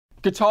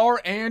Guitar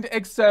and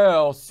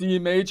Excel, C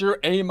major,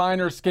 A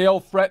minor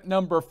scale, fret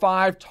number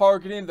 5,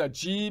 targeting the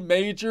G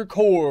major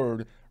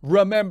chord.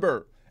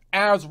 Remember,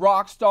 as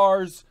rock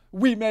stars,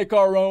 we make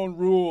our own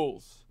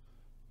rules.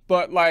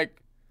 But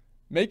like,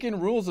 making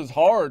rules is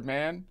hard,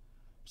 man.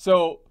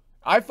 So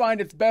I find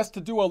it's best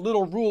to do a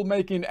little rule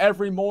making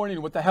every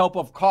morning with the help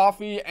of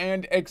coffee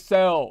and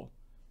Excel.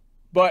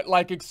 But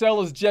like,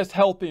 Excel is just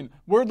helping.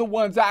 We're the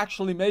ones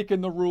actually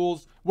making the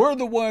rules. We're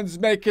the ones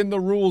making the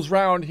rules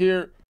round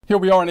here. Here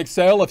we are in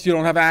Excel. If you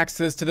don't have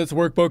access to this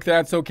workbook,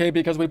 that's okay,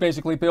 because we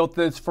basically built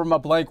this from a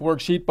blank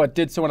worksheet, but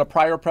did so in a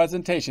prior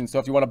presentation. So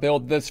if you want to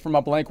build this from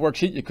a blank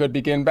worksheet, you could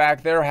begin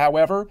back there.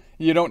 However,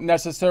 you don't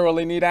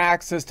necessarily need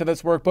access to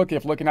this workbook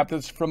if looking at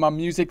this from a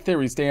music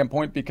theory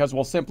standpoint, because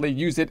we'll simply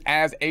use it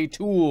as a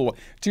tool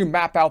to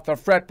map out the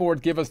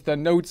fretboard, give us the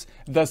notes,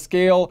 the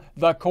scale,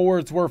 the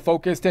chords we're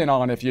focused in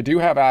on. If you do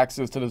have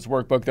access to this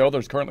workbook, though,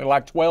 there's currently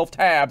like 12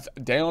 tabs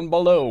down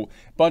below.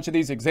 Bunch of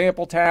these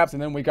example tabs,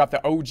 and then we got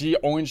the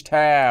OG orange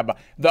tab.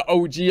 The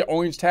OG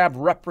orange tab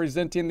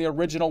representing the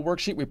original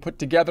worksheet we put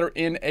together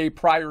in a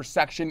prior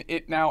section,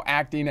 it now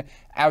acting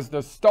as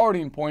the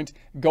starting point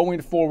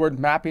going forward,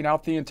 mapping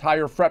out the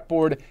entire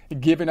fretboard,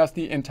 giving us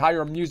the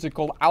entire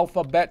musical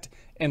alphabet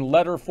in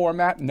letter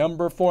format,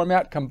 number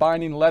format,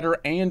 combining letter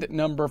and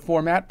number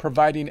format,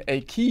 providing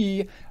a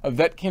key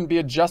that can be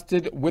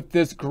adjusted with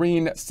this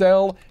green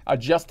cell,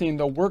 adjusting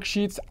the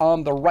worksheets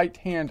on the right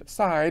hand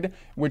side,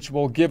 which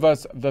will give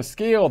us the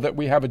scale that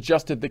we have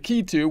adjusted the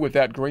key to with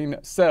that green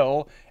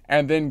cell,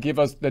 and then give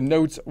us the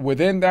notes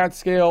within that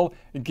scale,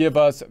 give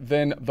us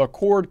then the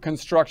chord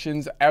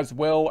constructions as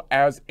well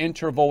as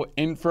interval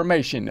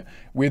information.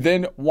 We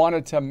then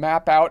wanted to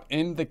map out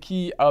in the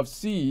key of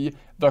C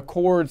the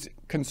chords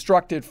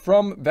constructed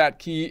from that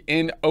key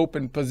in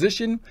open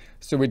position.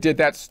 So we did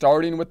that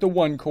starting with the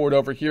 1 chord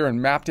over here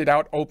and mapped it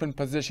out open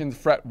positions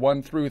fret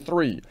 1 through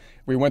 3.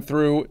 We went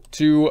through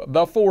to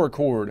the 4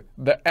 chord,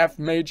 the F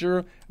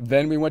major,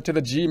 then we went to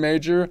the G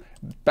major,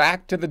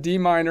 back to the D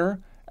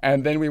minor,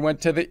 and then we went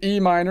to the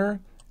E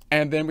minor,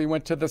 and then we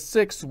went to the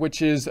 6,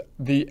 which is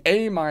the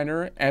A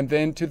minor, and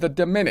then to the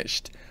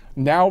diminished.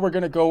 Now we're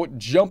going to go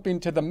jumping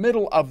to the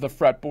middle of the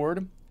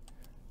fretboard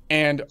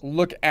and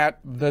look at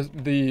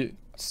the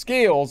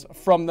scales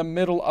from the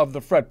middle of the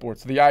fretboard.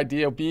 So the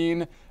idea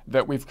being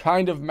that we've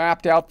kind of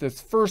mapped out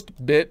this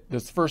first bit,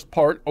 this first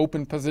part,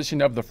 open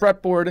position of the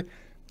fretboard.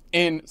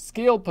 In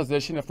scale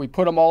position, if we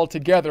put them all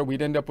together,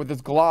 we'd end up with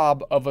this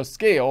glob of a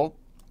scale.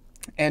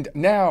 And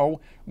now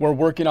we're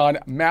working on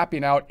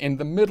mapping out in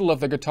the middle of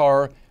the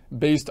guitar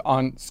based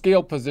on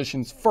scale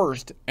positions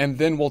first, and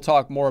then we'll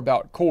talk more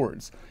about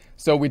chords.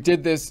 So we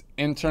did this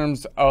in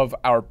terms of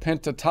our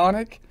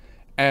pentatonic,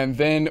 and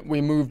then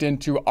we moved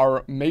into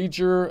our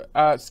major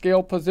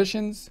scale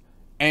positions,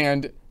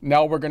 and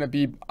now we're going to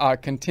be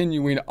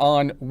continuing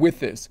on with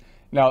this.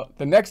 Now,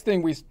 the next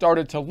thing we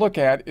started to look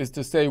at is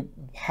to say,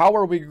 how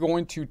are we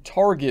going to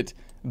target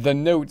the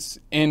notes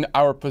in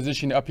our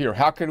position up here?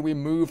 How can we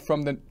move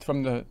from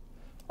the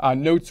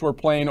notes we're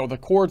playing or the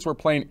chords we're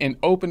playing in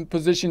open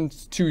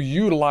positions to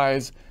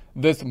utilize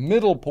this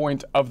middle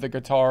point of the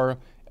guitar?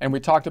 And we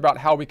talked about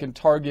how we can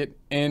target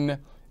in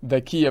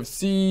the key of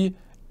C,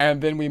 and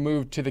then we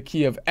moved to the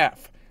key of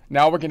F.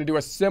 Now we're going to do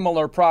a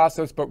similar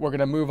process, but we're going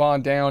to move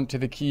on down to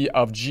the key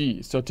of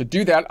G. So to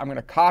do that, I'm going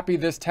to copy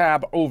this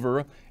tab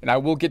over, and I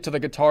will get to the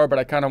guitar, but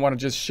I kind of want to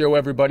just show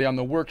everybody on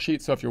the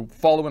worksheet. So if you're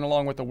following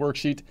along with the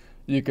worksheet,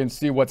 you can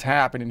see what's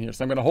happening here.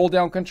 So I'm going to hold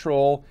down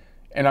Control,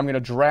 and I'm going to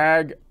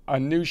drag a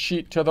new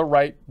sheet to the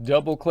right,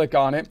 double click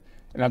on it,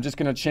 and I'm just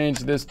going to change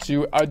this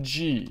to a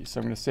G. So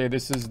I'm going to say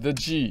this is the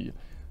G.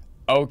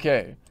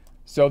 Okay.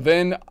 So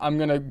then I'm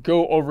going to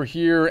go over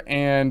here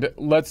and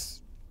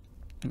let's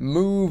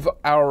move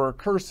our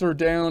cursor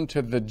down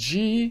to the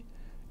G,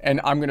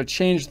 and I'm going to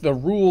change the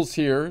rules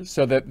here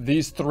so that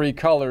these 3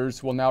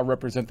 colors will now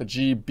represent the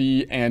G,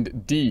 B,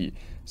 and D.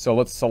 So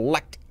let's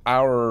select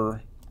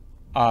our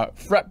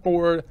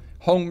fretboard,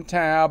 home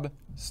tab,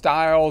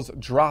 styles,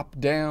 drop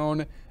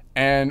down,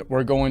 and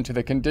we're going to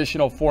the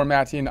conditional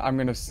formatting. I'm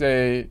going to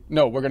say,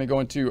 no, we're going to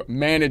go into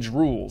manage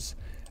rules,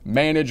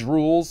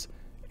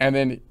 and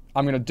then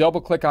I'm going to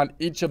double click on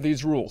each of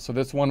these rules. So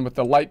this one with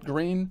the light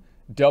green,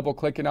 double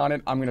clicking on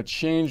it, I'm going to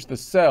change the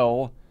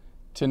cell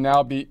to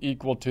now be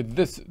equal to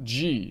this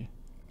G.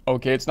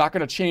 Okay, it's not going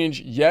to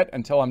change yet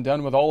until I'm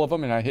done with all of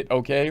them and I hit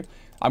OK.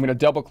 I'm going to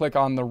double click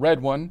on the red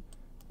one,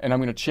 and I'm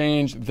going to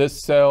change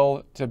this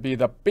cell to be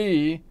the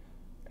B,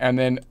 and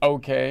then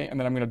OK. And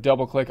then I'm going to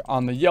double click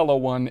on the yellow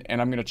one,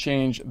 and I'm going to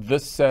change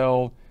this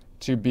cell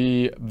to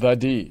be the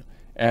D.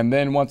 And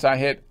then once I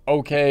hit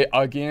OK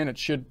again, it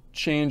should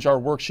change our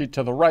worksheet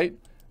to the right.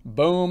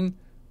 Boom.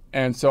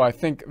 And so I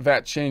think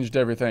that changed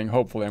everything,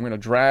 hopefully. I'm going to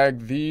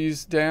drag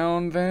these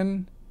down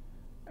then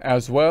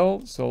as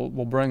well. So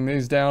we'll bring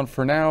these down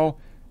for now.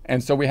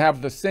 And so we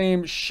have the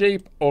same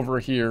shape over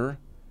here,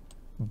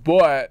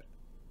 but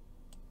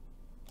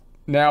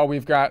now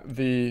we've got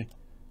these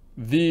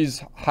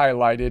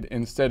highlighted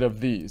instead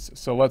of these.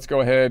 So let's go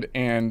ahead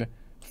and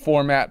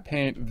format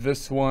paint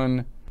this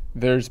one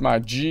there's my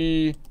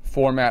G,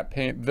 format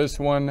paint this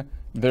one,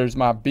 there's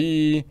my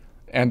B,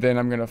 and then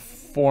I'm gonna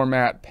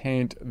format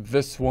paint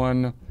this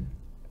one,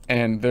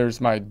 and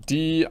there's my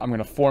D. I'm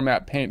gonna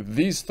format paint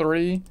these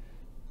three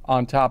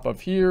on top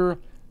of here,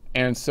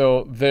 and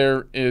so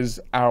there is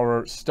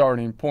our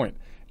starting point.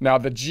 Now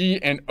the G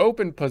in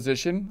open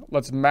position,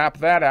 let's map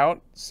that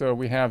out. So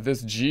we have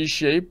this G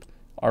shape,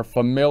 our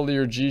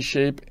familiar G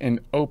shape in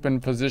open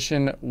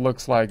position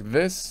looks like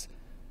this.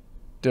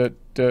 Dut,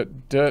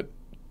 dut, dut,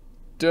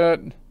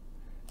 dut.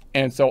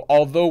 And so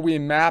although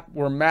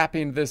we're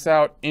mapping this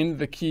out in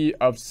the key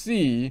of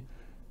C,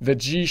 the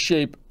G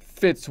shape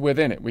fits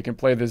within it. We can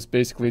play this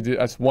basically,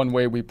 that's one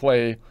way we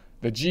play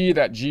the G,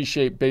 that G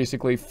shape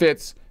basically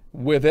fits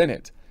within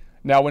it.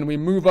 Now when we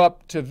move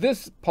up to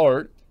this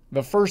part,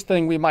 the first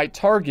thing we might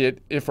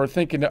target, if we're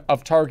thinking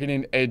of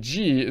targeting a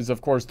G, is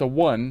of course the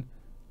 1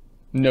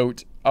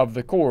 note of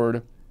the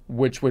chord,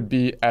 which would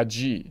be a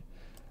G.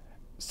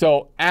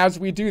 So as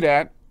we do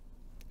that,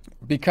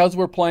 because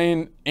we're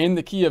playing in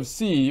the key of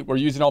C, we're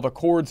using all the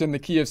chords in the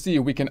key of C,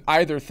 we can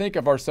either think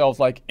of ourselves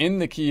like in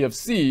the key of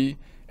C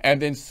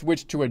and then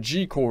switch to a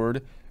G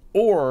chord,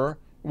 or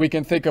we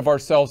can think of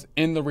ourselves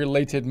in the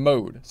related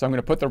mode. So I'm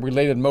going to put the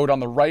related mode on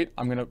the right.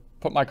 I'm going to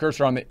put my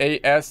cursor on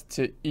the AS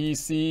to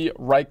EC,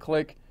 right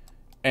click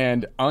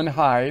and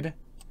unhide.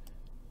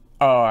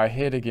 Oh, I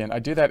hit again. I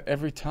do that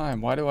every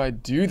time. Why do I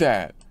do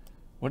that?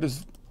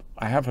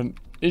 I have an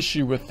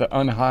issue with the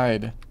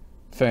unhide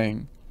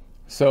thing.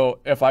 So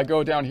if I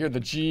go down here,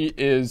 the G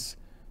is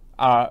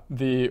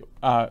the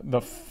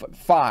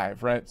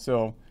 5, right?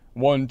 So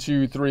 1,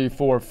 2, 3,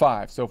 4,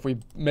 5. So if we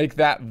make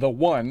that the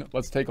 1,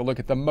 let's take a look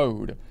at the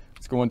mode.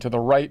 Let's go into the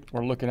right.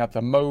 We're looking at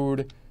the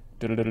mode.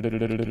 Over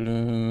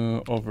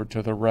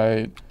to the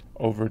right,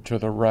 over to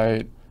the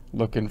right,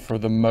 looking for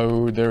the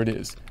mode. There it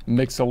is,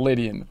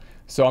 Mixolydian.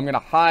 So I'm going to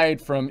hide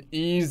from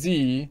EZ.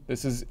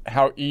 This is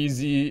how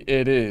easy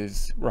it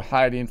is. We're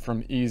hiding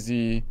from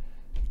EZ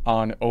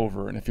on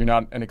over. And if you're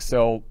not an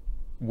Excel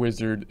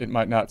wizard, it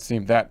might not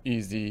seem that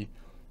easy,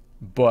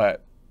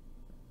 but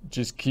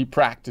just keep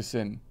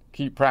practicing.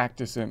 Keep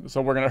practicing.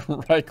 So we're going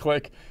to right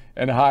click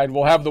and hide.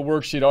 We'll have the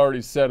worksheet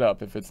already set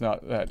up if it's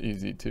not that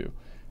easy too.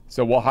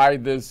 So we'll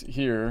hide this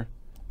here,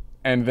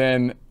 and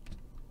then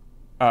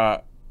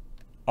I'll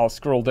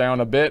scroll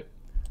down a bit.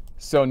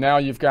 So now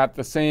you've got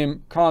the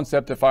same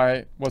concept. If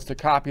I was to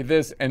copy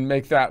this and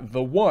make that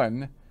the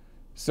 1,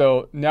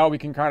 so now we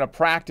can kind of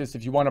practice.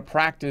 If you want to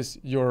practice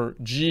your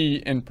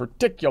G in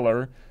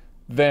particular,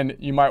 then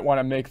you might want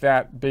to make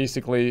that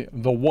basically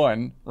the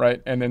 1,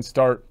 right? And then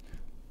start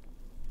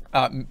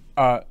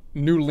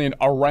noodling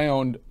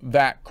around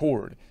that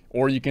chord.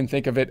 Or you can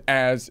think of it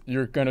as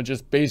you're going to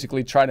just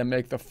basically try to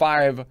make the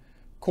 5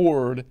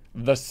 chord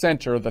the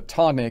center, the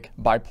tonic,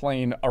 by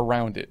playing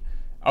around it.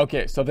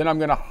 Okay, so then I'm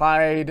going to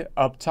hide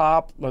up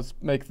top. Let's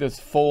make this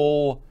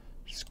full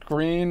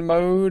screen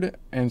mode.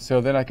 And so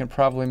then I can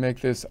probably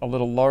make this a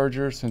little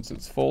larger since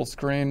it's full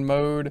screen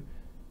mode.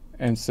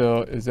 And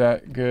so is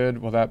that good?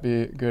 Will that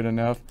be good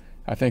enough?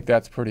 I think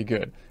that's pretty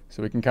good.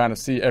 So we can kind of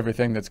see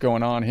everything that's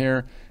going on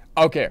here.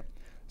 Okay,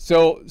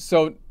 so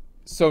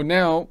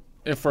now,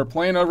 if we're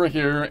playing over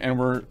here and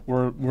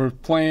we're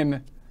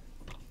playing,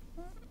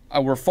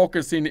 we're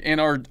focusing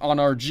on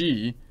our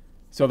G.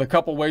 So the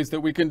couple ways that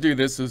we can do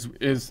this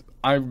is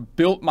I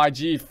built my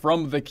G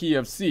from the key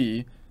of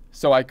C.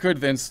 So I could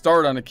then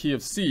start on a key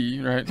of C,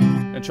 right,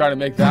 and try to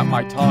make that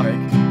my tonic,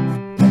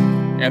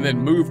 and then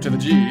move to the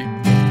G,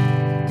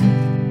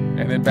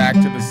 and then back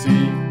to the C,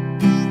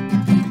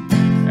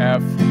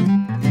 F.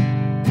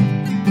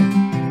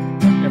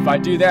 If I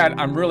do that,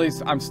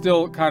 I'm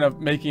still kind of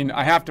making,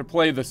 I have to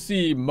play the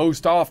C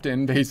most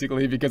often,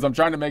 basically, because I'm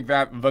trying to make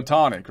that the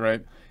tonic,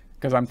 right?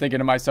 Because I'm thinking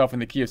to myself in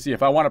the key of C.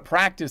 If I want to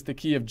practice the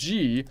key of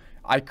G,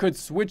 I could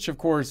switch, of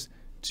course,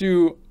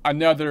 to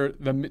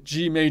the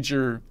G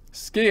major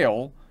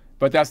scale,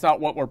 but that's not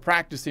what we're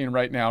practicing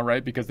right now,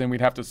 right? Because then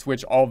we'd have to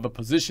switch all the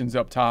positions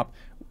up top.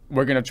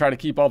 We're going to try to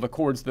keep all the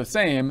chords the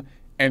same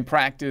and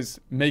practice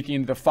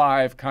making the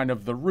 5 kind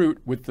of the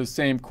root with the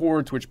same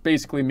chords, which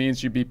basically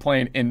means you'd be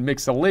playing in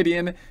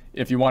Mixolydian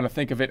if you want to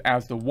think of it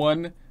as the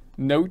 1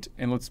 note.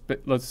 And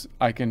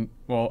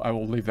I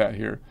will leave that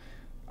here.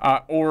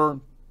 Or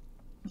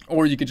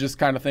you could just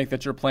kind of think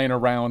that you're playing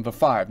around the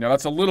 5. Now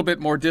that's a little bit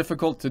more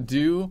difficult to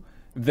do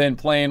than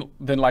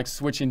like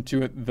switching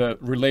to the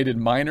related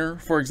minor,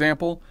 for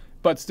example,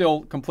 but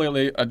still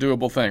completely a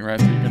doable thing, right?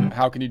 So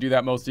how can you do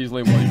that most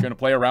easily? Well, you're going to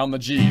play around the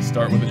G.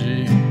 Start with a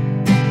G,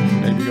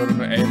 maybe go to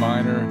the A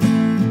minor,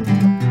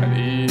 an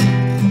E,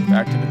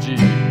 back to the G.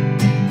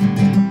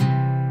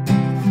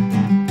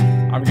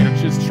 I'm going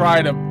to just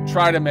try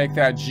to make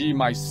that G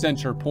my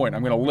center point.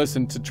 I'm going to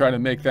listen to try to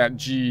make that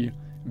G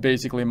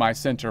basically my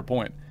center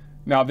point.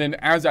 Now then,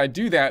 as I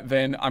do that,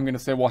 then I'm going to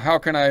say, well, how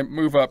can I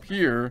move up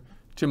here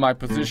to my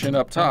position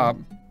up top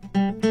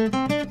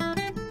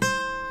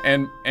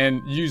and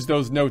use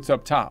those notes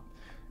up top?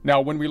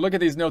 Now, when we look at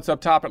these notes up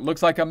top, it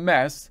looks like a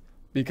mess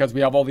because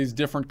we have all these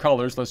different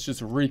colors. Let's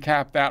just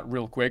recap that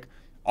real quick.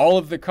 all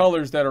of the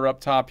colors that are up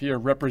top here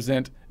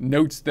represent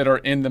notes that are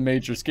in the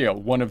major scale,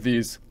 one of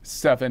these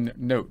 7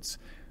 notes.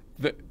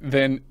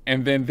 Then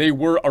they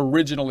were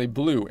originally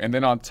blue. And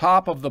then on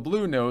top of the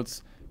blue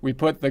notes, we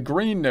put the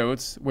green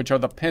notes, which are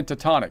the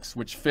pentatonics,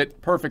 which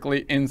fit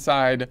perfectly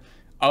inside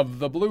of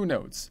the blue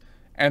notes.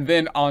 And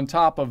then on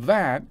top of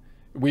that,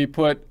 we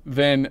put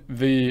then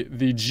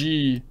the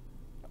G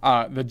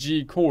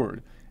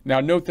chord. Now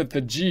note that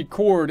the G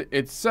chord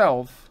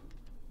itself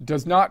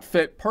does not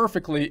fit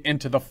perfectly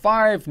into the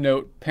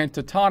 5-note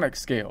pentatonic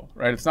scale,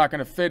 right? It's not going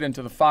to fit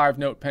into the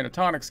 5-note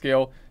pentatonic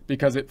scale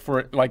because it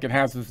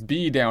has this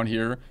B down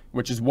here,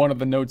 which is one of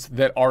the notes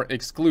that are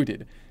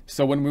excluded.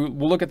 So when we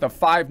look at the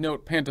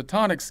 5-note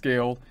pentatonic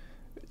scale,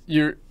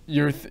 you're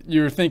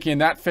thinking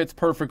that fits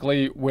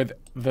perfectly with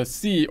the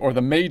C, or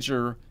the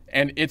major,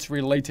 and its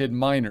related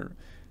minor.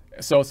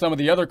 So some of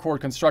the other chord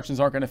constructions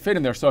aren't going to fit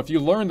in there. So if you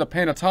learn the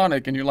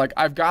pentatonic and you're like,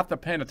 I've got the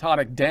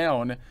pentatonic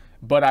down,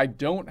 but I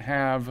don't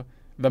have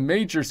the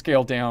major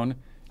scale down,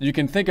 you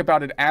can think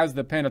about it as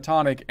the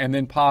pentatonic and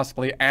then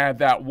possibly add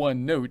that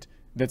one note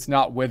that's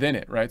not within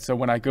it, right? So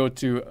when I go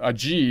to a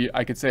G,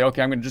 I could say,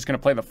 okay, I'm just going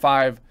to play the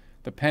 5,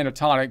 the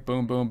pentatonic,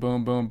 boom, boom,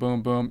 boom, boom,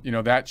 boom, boom, you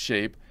know, that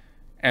shape.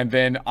 And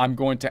then I'm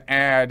going to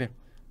add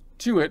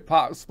to it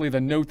possibly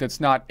the note that's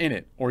not in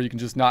it, or you can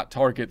just not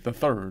target the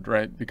 3rd,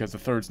 right? Because the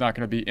 3rd's not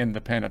going to be in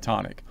the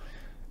pentatonic.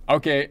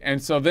 Okay,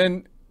 and so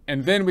then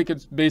we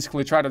could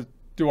basically try to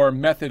do our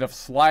method of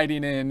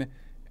sliding in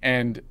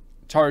and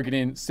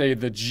targeting, say,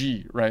 the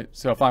G, right?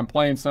 So if I'm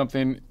playing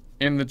something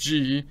in the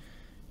G,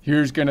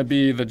 here's going to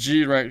be the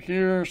G right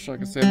here. So I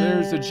can say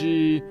there's a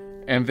G,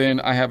 and then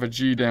I have a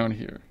G down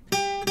here.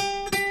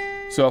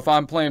 So if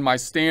I'm playing my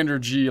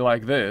standard G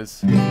like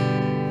this,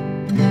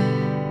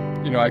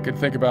 you know, I could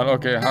think about,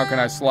 okay, how can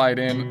I slide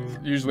in?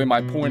 Usually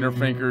my pointer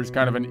finger is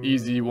kind of an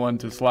easy one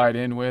to slide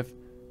in with.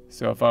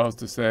 So if I was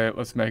to say,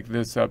 let's make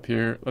this up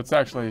here. Let's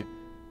actually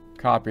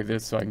copy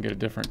this so I can get a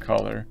different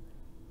color.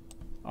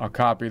 I'll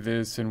copy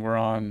this, and we're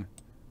on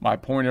my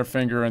pointer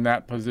finger, and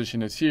that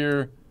position is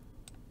here.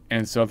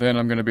 And so then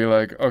I'm going to be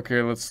like,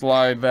 okay, let's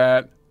slide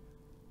that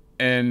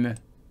in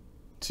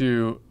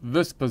to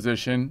this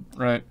position,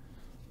 right?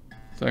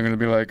 So I'm going to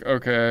be like,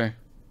 okay,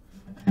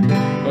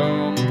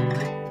 boom.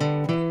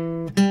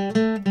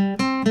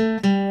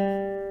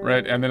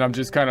 Right, and then I'm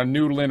just kind of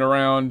noodling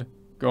around,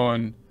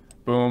 going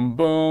boom,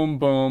 boom,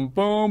 boom,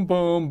 boom,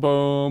 boom,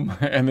 boom,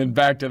 and then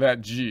back to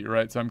that G,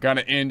 right? So I'm kind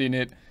of ending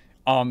it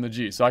on the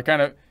G. So I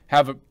kind of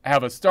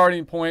have a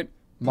starting point,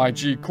 my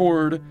G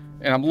chord,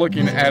 and I'm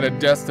looking at a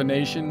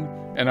destination,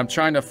 and I'm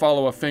trying to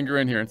follow a finger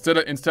in here. Instead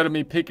of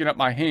me picking up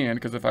my hand,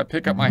 because if I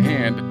pick up my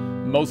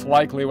hand, most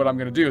likely what I'm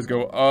going to do is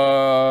go,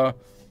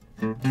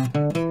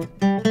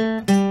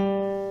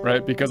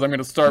 right? Because I'm going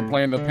to start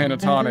playing the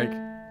pentatonic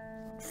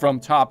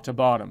from top to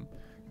bottom.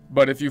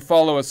 But if you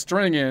follow a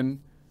string in,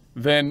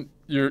 then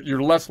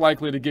you're less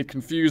likely to get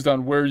confused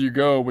on where you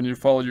go when you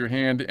follow your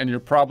hand, and you're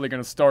probably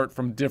going to start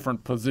from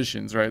different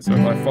positions, right? So if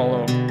I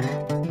follow,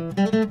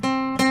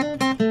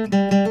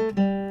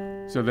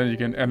 so then you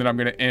can, and then I'm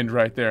going to end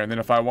right there. And then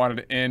if I wanted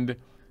to end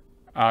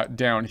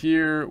down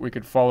here, we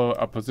could follow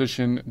a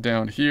position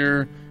down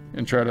here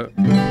and try to,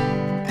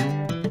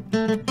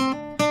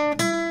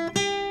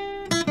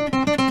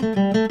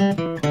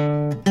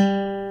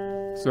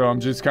 so I'm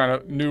just kind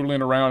of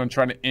noodling around and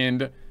trying to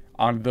end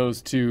on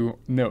those 2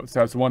 notes.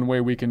 That's one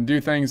way we can do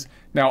things.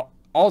 Now,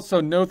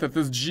 also note that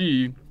this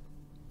G,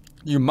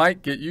 you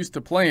might get used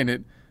to playing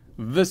it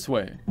this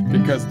way,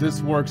 because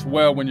this works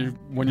well when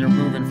you're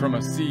moving from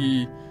a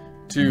C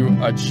to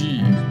a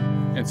G.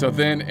 And so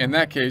then in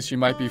that case, you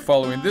might be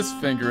following this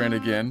finger in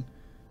again,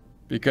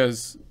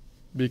 because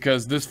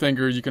this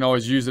finger, you can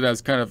always use it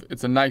as kind of,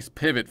 it's a nice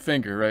pivot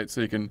finger, right?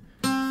 So you can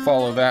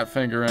follow that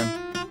finger in.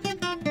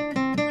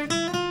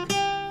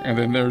 And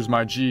then there's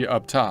my G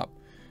up top.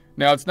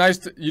 Now it's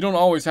nice you don't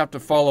always have to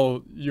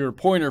follow your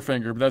pointer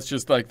finger, but that's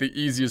just like the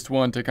easiest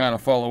one to kind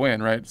of follow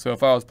in, right? So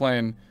if I was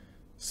playing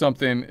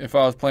something, if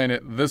I was playing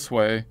it this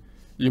way,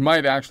 you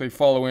might actually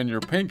follow in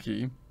your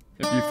pinky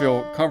if you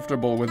feel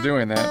comfortable with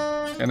doing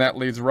that. And that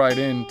leads right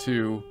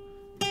into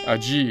a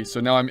G.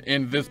 So now I'm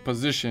in this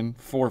position,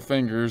 4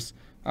 fingers.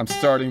 I'm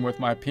starting with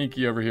my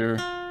pinky over here.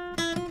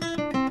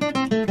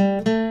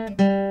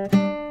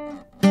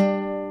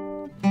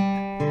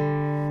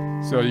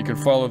 So you can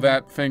follow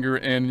that finger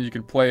in, you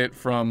can play it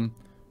from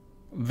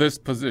this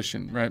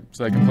position, right?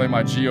 So I can play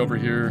my G over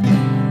here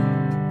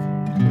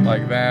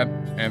like that,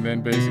 and then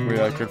basically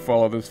I could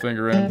follow this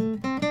finger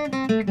in.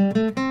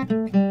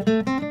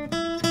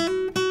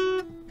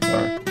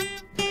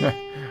 Sorry.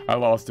 I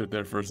lost it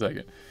there for a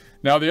second.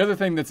 Now the other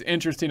thing that's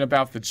interesting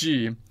about the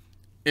G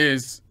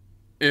is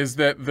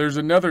that there's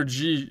another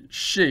G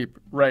shape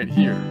right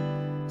here.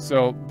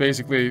 So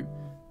basically,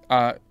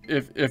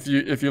 if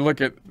you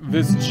look at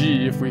this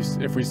G, if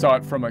we saw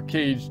it from a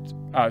caged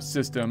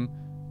system,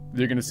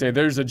 you're going to say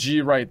there's a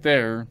G right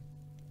there,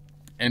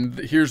 and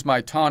here's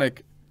my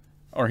tonic,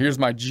 or here's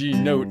my G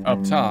note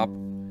up top.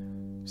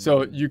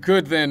 So you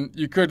could then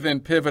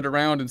pivot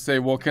around and say,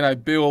 well, can I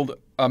build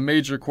a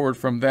major chord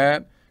from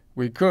that,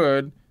 we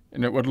could,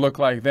 and it would look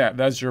like that.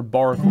 That's your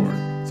bar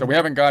chord. So we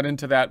haven't got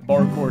into that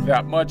bar chord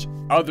that much,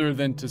 other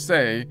than to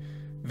say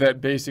that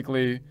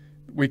basically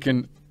we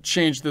can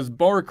change this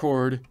bar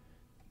chord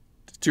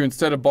to,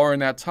 instead of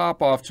barring that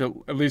top off,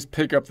 to at least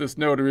pick up this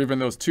note or even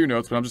those two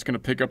notes, but I'm just going to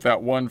pick up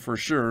that one for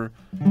sure.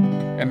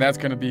 And that's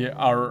going to be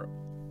our,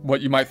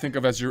 what you might think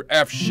of as your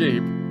F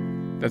shape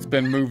that's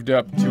been moved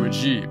up to a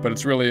G, but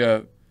it's really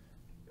a,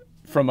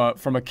 from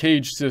a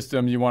cage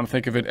system, you want to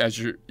think of it as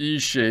your E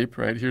shape,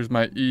 right? Here's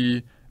my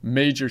E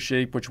major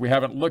shape, which we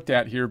haven't looked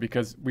at here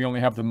because we only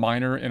have the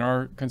minor in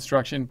our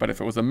construction. But if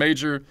it was a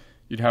major,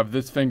 you'd have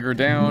this finger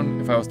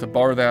down. If I was to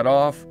bar that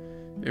off,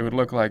 it would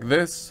look like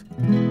this.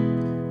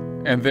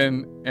 And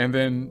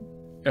then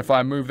if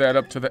I move that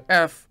up to the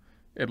F,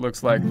 it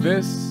looks like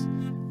this.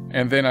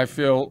 And then I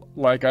feel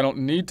like I don't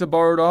need to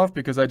bar it off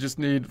because I just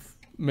need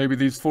maybe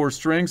these 4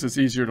 strings. It's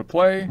easier to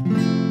play.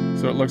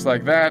 So it looks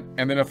like that.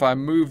 And then if I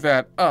move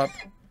that up,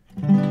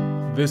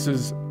 this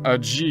is a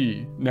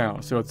G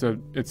now. So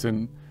it's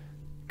in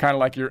kind of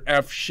like your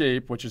F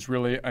shape, which is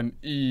really an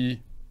E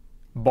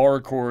bar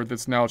chord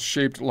that's now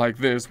shaped like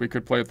this. We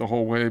could play it the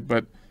whole way,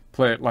 but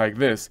play it like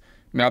this.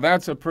 Now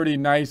that's a pretty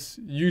nice,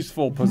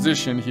 useful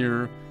position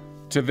here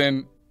to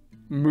then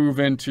move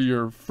into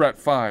your fret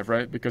 5,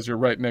 right? Because you're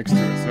right next to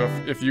it. So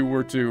if you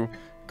were to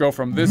go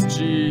from this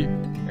G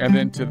and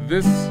then to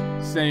this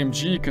same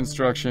G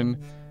construction,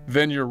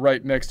 then you're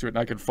right next to it. And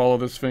I could follow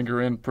this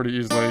finger in pretty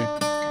easily.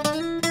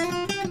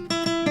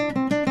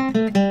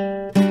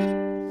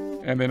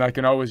 And then I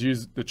can always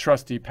use the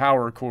trusty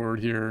power chord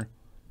here.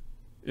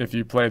 If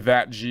you play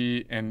that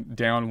G and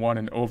down 1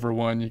 and over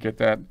 1, you get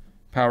that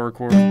power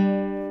chord.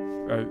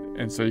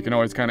 And so you can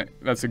always kind of,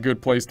 that's a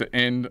good place to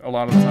end a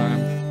lot of the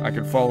time. I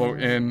could follow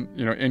in,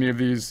 you know, any of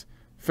these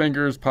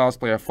fingers.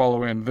 Possibly I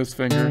follow in this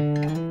finger.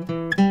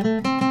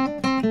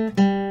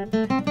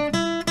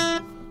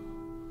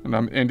 And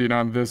I'm ending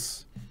on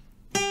this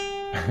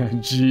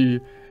G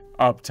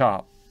up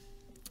top.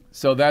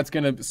 So that's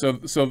gonna, so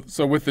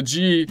with the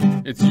G,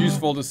 it's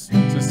useful to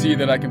see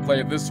that I can play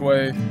it this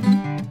way,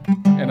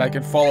 and I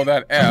can follow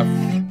that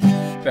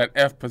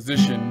F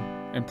position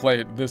and play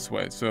it this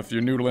way. So if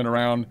you're noodling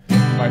around, you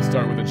might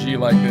start with a G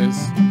like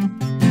this,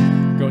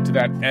 go to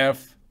that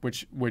F,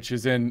 which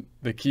is in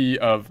the key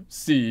of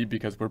C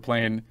because we're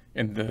playing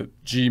in the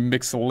G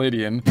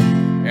Mixolydian,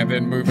 and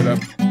then move it up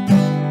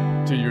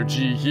to your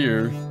G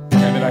here, and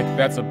then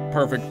that's a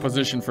perfect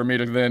position for me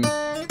to then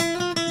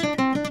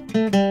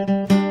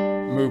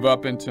move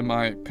up into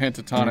my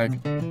pentatonic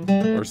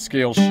or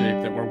scale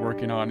shape that we're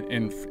working on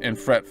in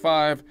fret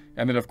 5,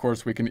 and then of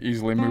course we can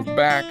easily move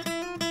back.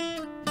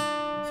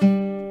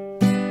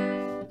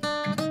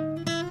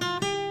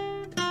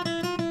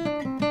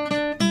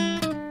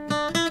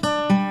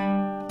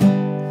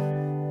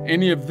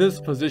 Any of this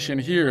position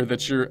here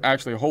that you're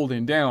actually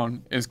holding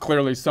down is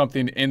clearly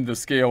something in the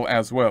scale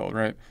as well,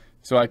 right?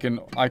 So I can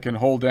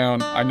hold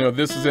down, I know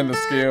this is in the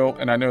scale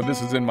and I know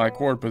this is in my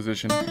chord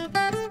position. So you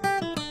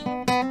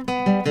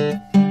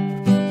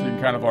can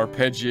kind of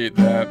arpeggiate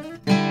that.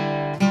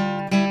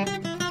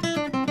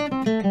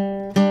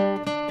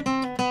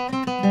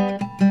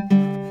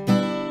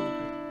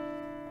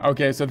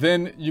 Okay, so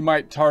then you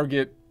might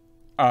target,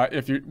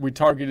 we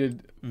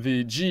targeted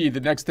the G,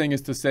 the next thing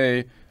is to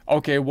say,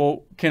 okay,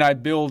 well, can I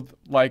build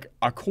like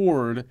a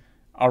chord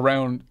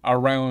around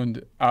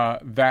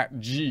that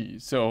G?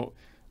 So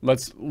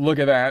let's look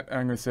at that.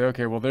 I'm going to say,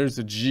 okay, well, there's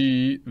a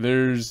G,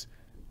 there's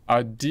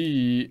a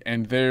D,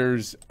 and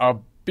there's a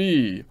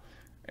B.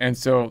 And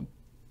so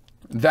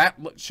that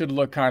should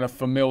look kind of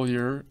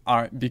familiar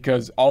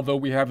because although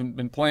we haven't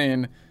been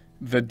playing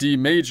the D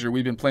major,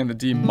 we've been playing the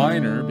D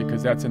minor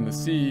because that's in the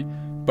C.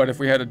 But if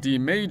we had a D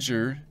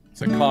major,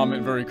 it's a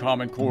common, very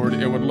common chord,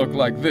 it would look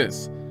like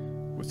this.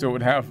 So it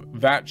would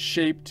have that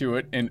shape to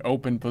it in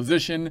open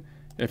position.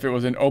 If it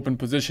was in open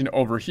position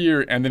over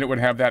here, and then it would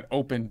have that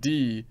open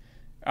D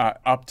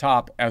up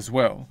top as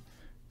well.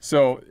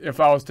 So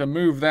if I was to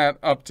move that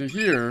up to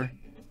here,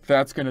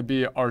 that's going to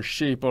be our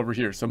shape over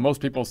here. So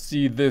most people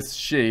see this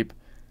shape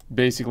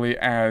basically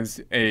as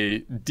a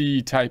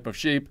D type of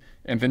shape,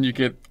 and then you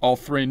get all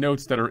 3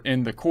 notes that are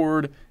in the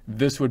chord.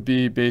 This would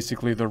be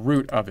basically the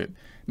root of it.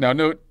 Now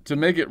note, to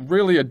make it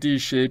really a D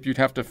shape, you'd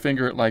have to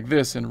finger it like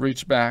this and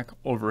reach back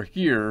over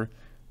here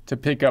to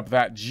pick up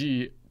that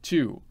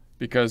G2.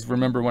 Because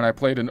remember when I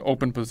played in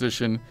open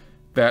position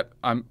that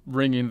I'm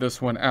ringing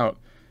this one out.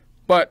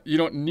 But you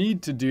don't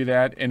need to do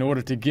that in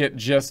order to get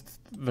just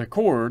the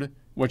chord.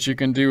 What you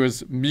can do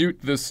is mute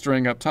this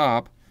string up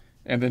top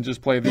and then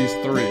just play these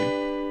 3.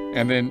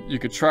 And then you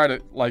could try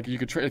to, like,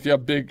 if you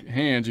have big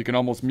hands, you can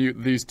almost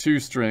mute these 2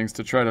 strings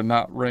to try to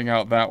not ring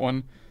out that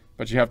one.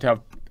 But you have to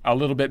have a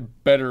little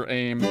bit better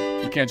aim.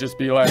 You can't just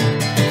be like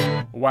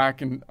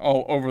whacking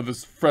all over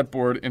this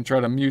fretboard and try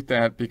to mute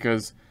that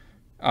because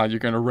you're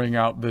going to ring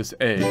out this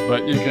A.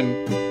 But you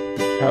can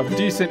have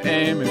decent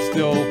aim and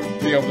still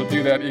be able to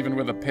do that even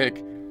with a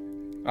pick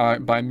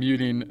by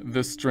muting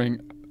this string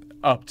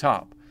up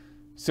top.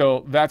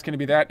 So that's going to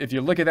be that. If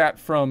you look at that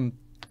from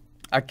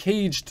a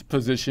caged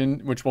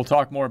position, which we'll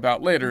talk more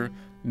about later,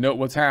 note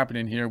what's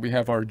happening here. We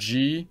have our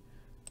G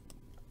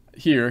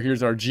here.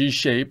 Here's our G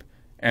shape.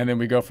 And then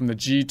we go from the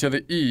G to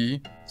the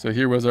E. So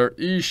here was our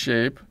E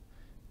shape,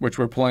 which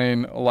we're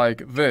playing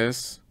like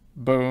this.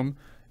 Boom.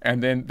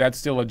 And then that's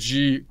still a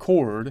G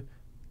chord,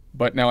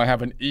 but now I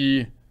have an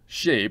E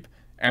shape.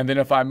 And then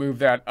if I move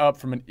that up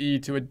from an E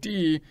to a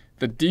D,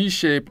 the D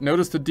shape,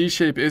 notice the D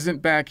shape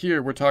isn't back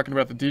here. We're talking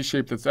about the D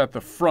shape that's at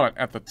the front,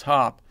 at the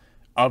top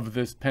of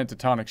this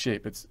pentatonic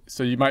shape.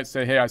 So you might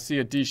say, hey, I see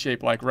a D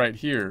shape like right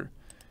here,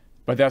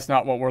 but that's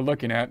not what we're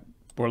looking at.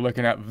 We're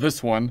looking at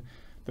this one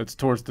that's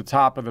towards the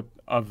top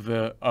of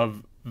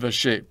the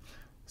shape.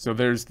 So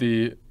there's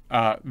the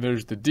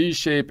D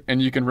shape,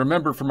 and you can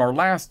remember from our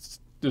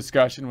last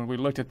discussion when we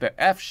looked at the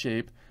F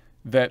shape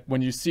that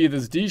when you see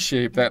this D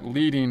shape, that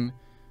leading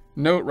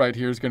note right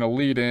here is going to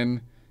lead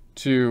in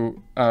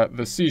to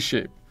the C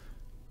shape,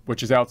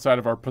 which is outside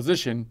of our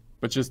position,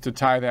 but just to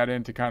tie that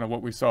into kind of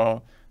what we saw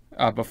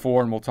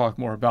before, and we'll talk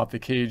more about the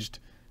caged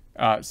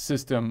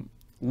system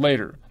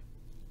later.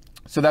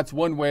 So that's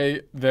one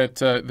way that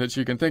that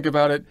you can think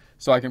about it.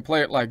 So I can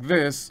play it like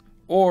this,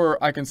 or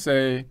I can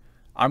say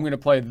I'm going to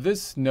play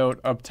this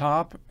note up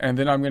top, and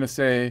then I'm going to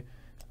say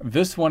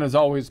this one is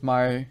always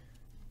my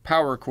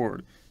power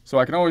chord. So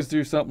I can always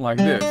do something like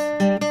this.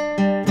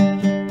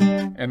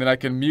 And then I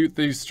can mute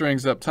these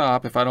strings up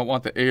top if I don't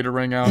want the A to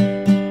ring out.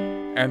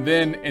 And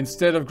then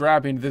instead of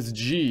grabbing this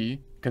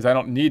G, because I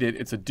don't need it,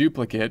 it's a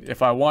duplicate,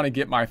 if I want to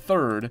get my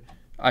third,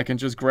 I can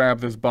just grab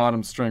this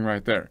bottom string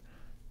right there.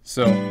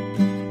 So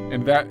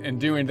in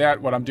doing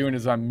that, what I'm doing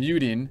is I'm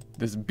muting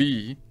this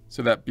B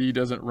so that B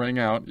doesn't ring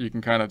out. You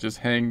can kind of just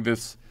hang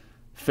this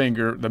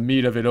finger, the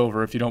meat of it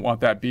over, if you don't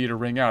want that B to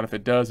ring out. If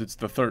it does, it's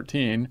the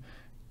 13,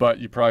 but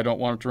you probably don't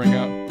want it to ring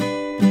out.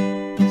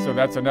 So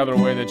that's another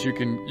way that you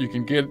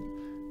can get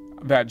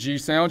that G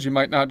sound. You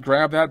might not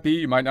grab that B,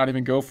 you might not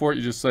even go for it.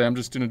 You just say, I'm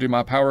just going to do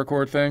my power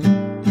chord thing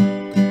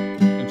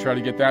and try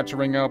to get that to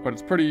ring out. But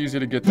it's pretty easy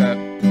to get that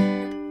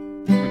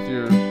with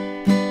your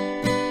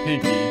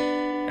pinky,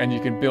 and you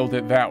can build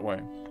it that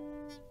way.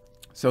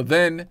 So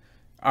then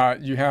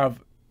you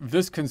have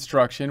this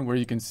construction where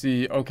you can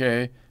see,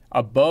 okay,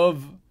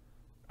 above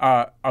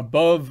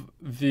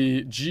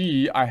the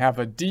G I have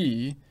a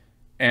D,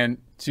 and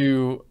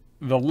to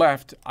the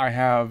left I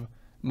have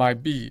my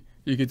B.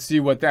 You can see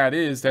what that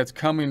is. That's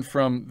coming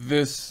from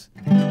this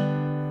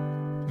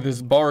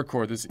bar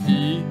chord, this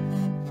E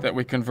that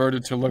we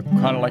converted to look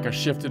kind of like a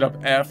shifted up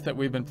F that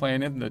we've been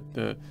playing in,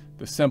 the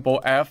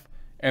simple F.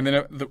 And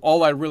then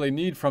all I really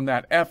need from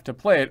that F to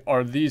play it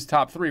are these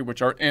top three,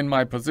 which are in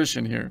my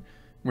position here,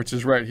 which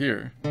is right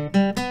here.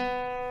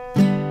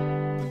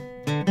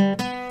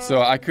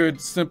 So I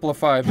could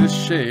simplify this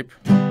shape,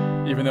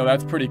 even though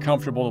that's pretty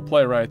comfortable to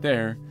play right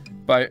there,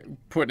 by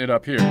putting it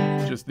up here,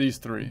 just these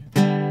three.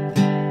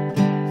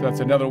 So that's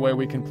another way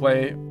we can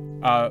play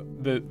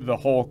the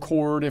whole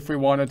chord if we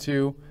wanted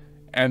to.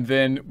 And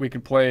then we can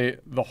play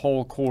the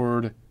whole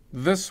chord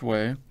this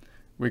way.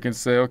 We can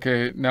say,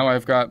 okay, now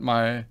I've got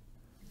my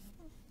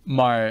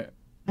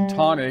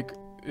tonic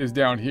is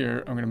down here.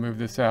 I'm going to move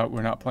this out.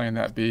 We're not playing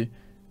that B.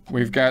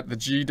 We've got the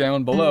G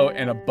down below,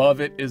 and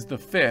above it is the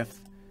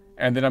fifth.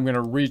 And then I'm going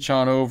to reach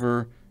on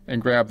over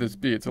and grab this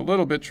B. It's a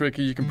little bit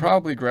tricky. You can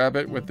probably grab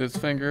it with this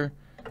finger,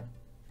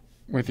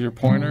 with your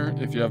pointer,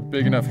 if you have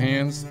big enough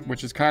hands,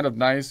 which is kind of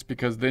nice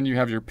because then you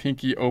have your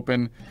pinky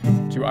open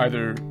to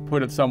either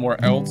put it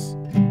somewhere else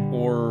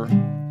or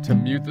to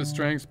mute the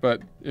strings.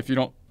 But if you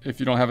don't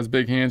have as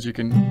big hands, you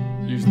can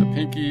use the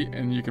pinky,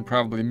 and you can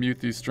probably mute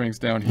these strings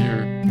down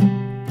here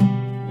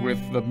with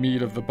the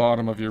meat of the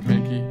bottom of your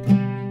pinky.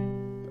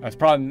 That's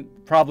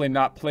probably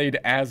not played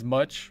as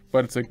much,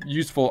 but it's a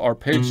useful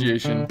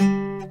arpeggiation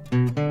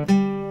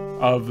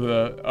of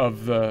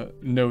the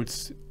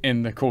notes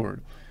in the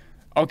chord.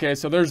 Okay,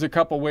 so there's a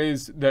couple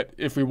ways that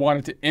if we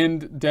wanted to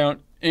end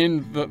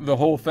the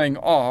whole thing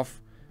off.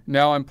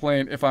 Now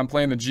if I'm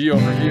playing the G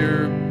over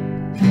here,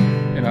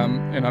 and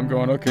I'm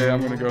going, okay,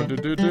 I'm gonna go do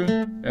do do,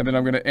 and then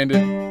I'm gonna end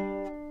it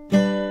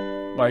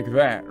like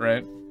that,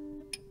 right?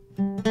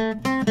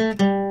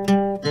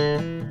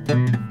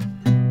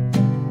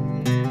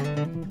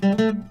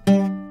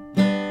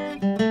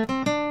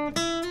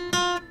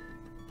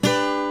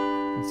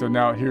 And so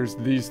now here's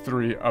these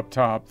three up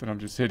top that I'm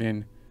just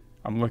hitting.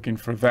 I'm looking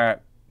for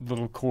that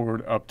little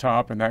chord up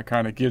top, and that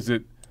kind of gives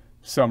it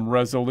some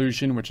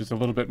resolution, which is a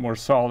little bit more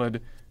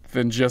solid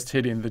than just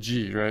hitting the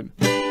G, right?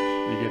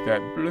 You get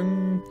that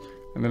bling,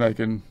 and then I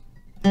can,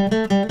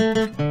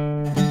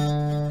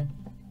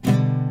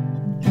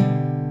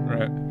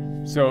 right?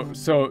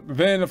 So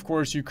then of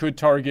course you could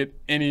target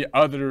any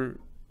other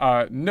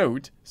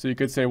note. So you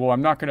could say, well,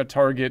 I'm not going to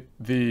target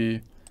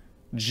the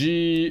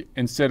G,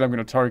 instead I'm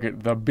going to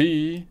target the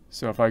B.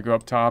 So if I go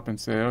up top and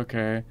say,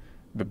 okay,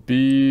 the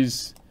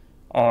B's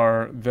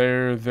are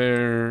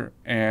there,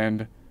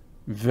 and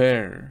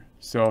there.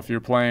 So if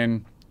you're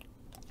playing,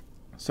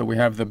 so we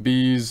have the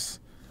B's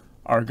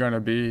are going to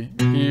be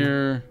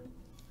here,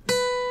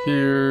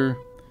 here,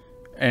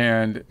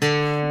 and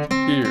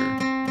here.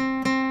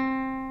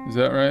 Is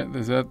that right?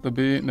 Is that the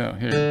B? No,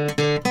 here.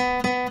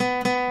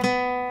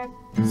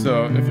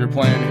 So if you're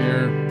playing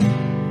here,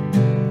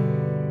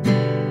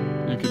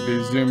 you could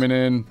be zooming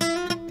in.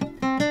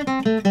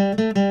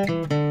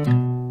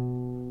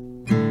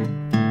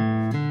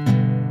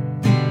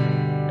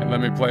 And let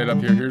me play it up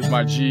here. Here's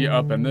my G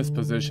up in this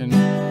position.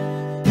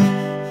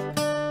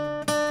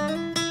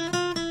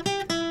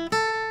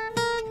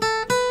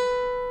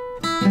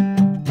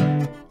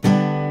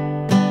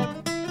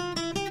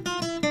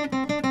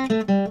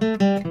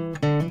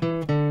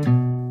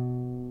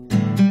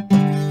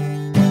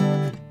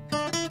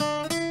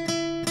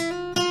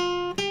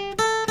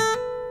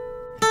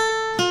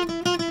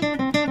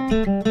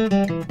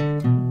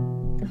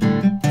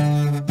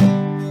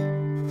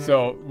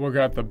 So we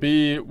got the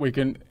B,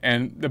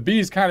 and the B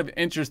is kind of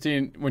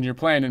interesting when you're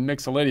playing in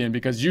Mixolydian,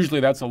 because usually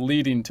that's a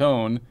leading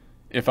tone.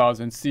 If I was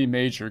in C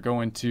major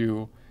going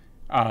to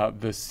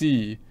the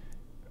C,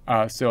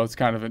 so it's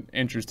kind of an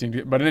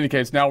interesting, but in any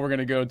case, now we're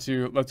gonna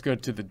let's go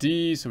to the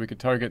D, so we could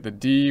target the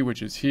D,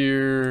 which is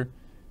here,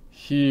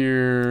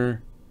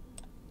 here,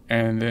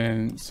 and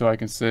then, so I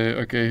can say,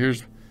 okay,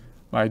 here's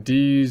my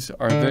Ds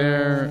are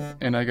there,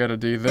 and I got a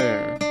D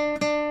there.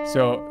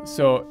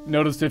 So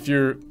notice if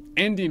you're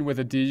ending with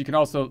a D, you can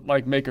also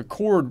like make a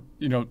chord,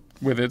 you know,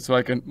 with it.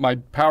 So my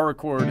power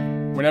chord,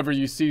 whenever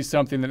you see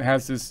something that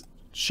has this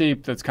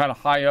shape that's kind of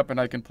high up and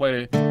I can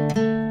play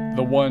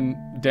the one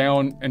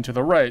down and to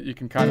the right, you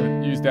can kind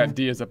of use that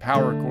D as a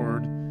power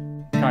chord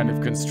kind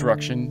of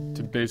construction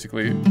to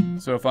basically,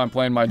 so if I'm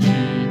playing my G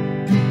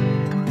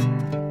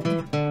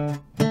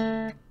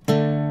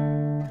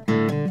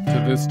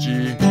to this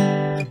G,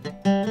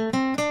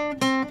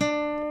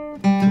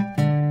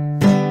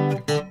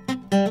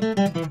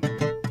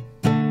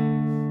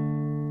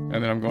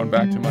 and then I'm going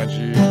back to my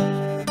G.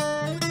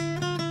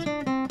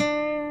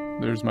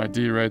 There's my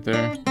D right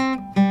there.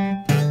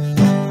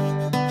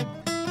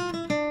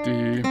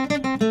 D,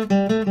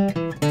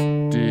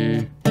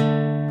 D,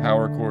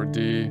 power chord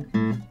D,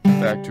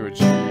 back to a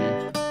G,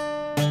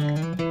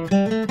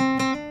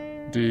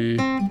 D,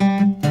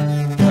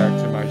 back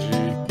to my G,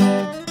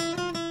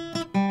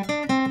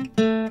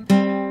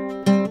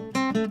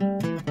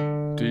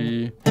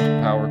 D,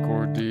 power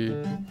chord D,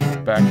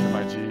 back to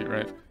my G,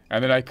 right?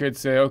 And then I could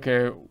say,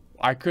 okay,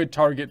 I could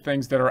target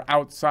things that are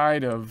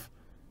outside of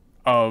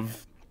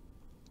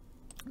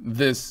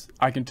this.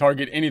 I can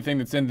target anything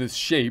that's in this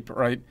shape,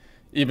 right?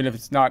 Even if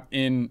it's not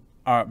in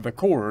the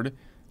chord.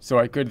 So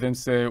I could then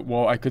say,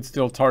 well, I could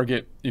still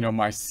target, you know,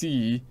 my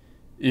C,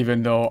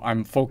 even though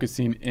I'm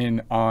focusing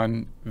in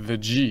on the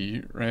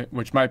G, right?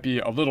 Which might be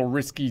a little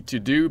risky to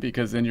do,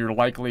 because then you're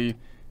likely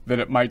that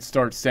it might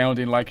start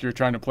sounding like you're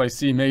trying to play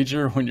C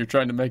major when you're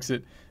trying to make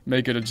it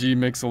a G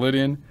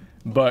Mixolydian.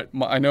 But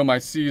I know my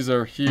C's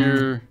are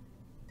here,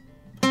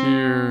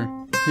 here,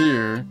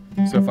 here.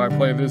 So if I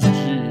play this G,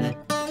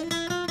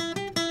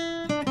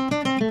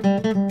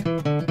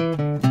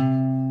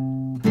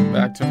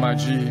 back to my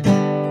G,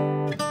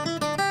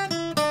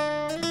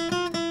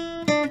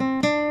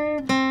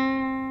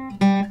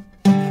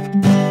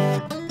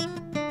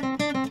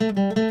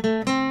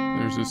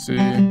 there's a C,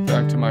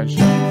 back to my G.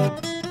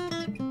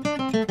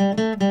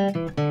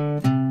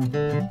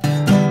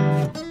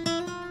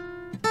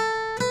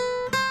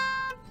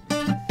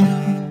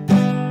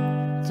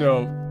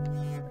 So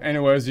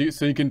anyways,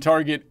 so you can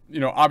target,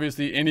 you know,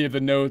 obviously any of the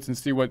notes and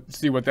see what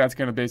that's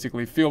going to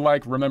basically feel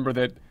like. Remember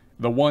that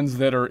the ones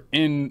that are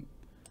in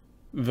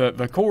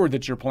the chord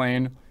that you're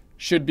playing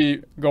should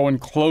be going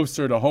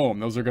closer to home.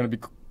 Those are going to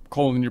be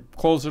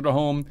closer to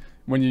home.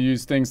 When you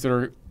use things that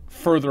are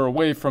further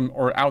away from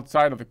or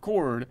outside of the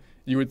chord,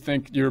 you would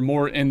think you're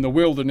more in the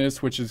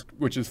wilderness, which is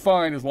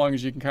fine, as long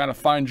as you can kind of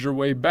find your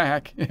way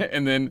back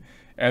and then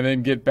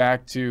get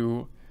back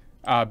to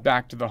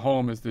the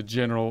home is the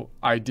general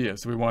idea.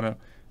 So we want to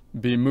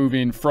be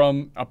moving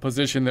from a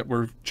position that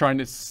we're trying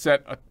to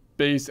set a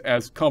base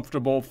as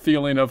comfortable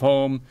feeling of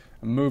home,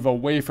 move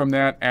away from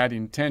that,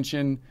 adding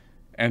tension,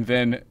 and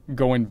then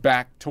going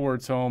back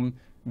towards home.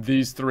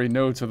 These three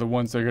notes are the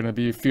ones that are going to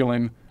be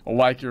feeling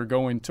like you're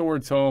going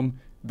towards home.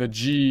 The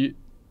G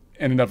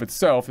in and of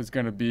itself is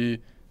going to be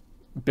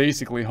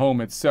basically home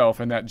itself,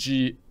 and that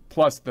G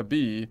plus the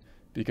B,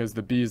 because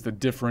the B is the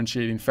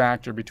differentiating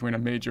factor between a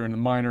major and a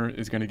minor,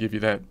 is going to give you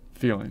that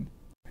feeling.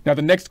 Now,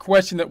 the next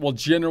question that will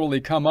generally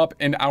come up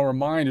in our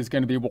mind is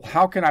going to be, well,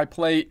 how can I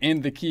play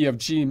in the key of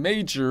G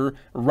major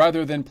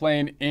rather than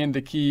playing in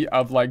the key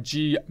of like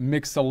G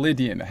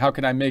Mixolydian? How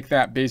can I make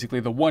that basically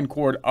the one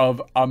chord of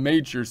a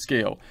major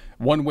scale?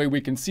 One way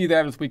we can see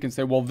that is we can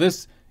say, well,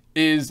 this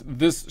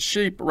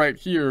shape right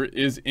here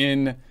is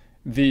in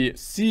the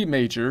C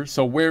major.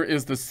 So where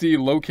is the C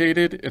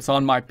located? It's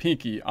on my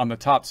pinky, on the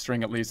top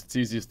string at least. It's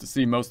easiest to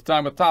see most of the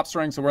time with top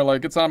string, so we're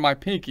like, it's on my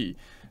pinky.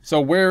 So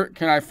where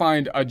can I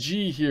find a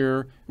G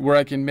here where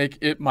I can make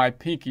it my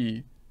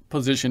pinky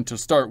position to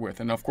start with?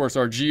 And of course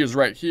our G is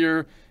right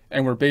here,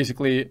 and we're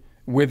basically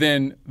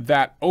within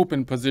that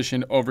open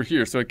position over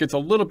here. So it gets a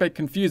little bit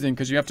confusing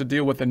because you have to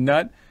deal with the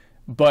nut.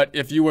 But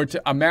if you were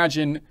to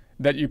imagine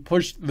that you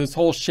push this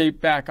whole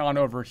shape back on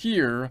over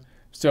here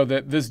so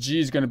that this G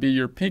is going to be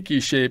your pinky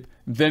shape.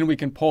 Then we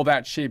can pull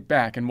that shape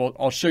back, and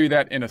I'll show you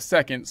that in a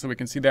second so we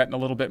can see that in a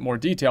little bit more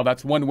detail.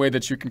 That's one way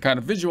that you can kind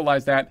of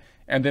visualize that,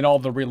 and then all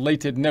the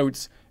related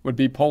notes would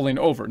be pulling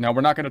over. Now,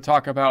 we're not going to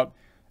talk about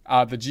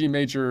the G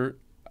major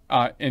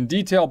in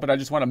detail, but I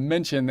just want to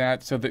mention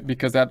that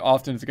because that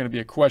often is going to be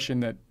a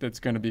question that's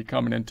going to be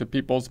coming into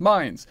people's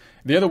minds.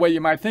 The other way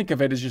you might think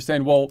of it is you're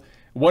saying, well,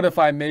 what if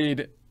I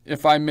made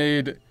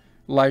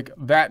like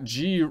that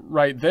G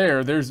right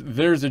there?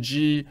 There's a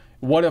G.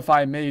 What if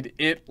I made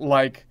it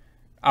like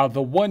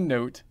the one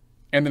note,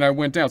 and then I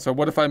went down? So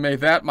what if I made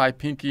that my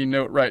pinky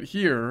note right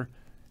here,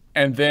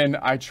 and then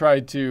I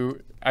tried to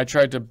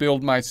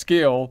build my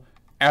scale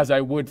as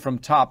I would from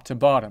top to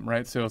bottom,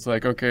 right? So it's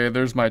like, okay,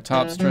 there's my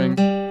top string,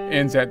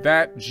 ends at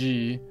that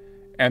G,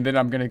 and then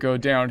I'm going to go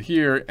down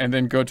here and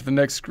then go to the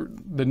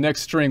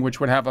next string, which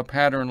would have a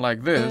pattern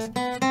like this.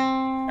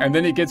 And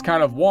then it gets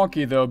kind of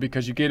wonky though,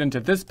 because you get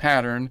into this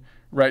pattern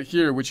right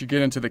here, which you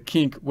get into the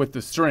kink with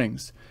the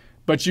strings.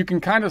 But you can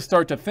kind of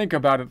start to think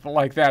about it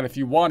like that if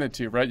you wanted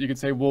to, right? You could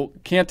say, well,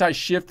 can't I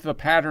shift the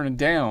pattern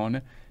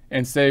down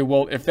and say,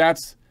 well, if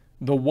that's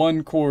the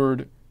one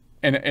chord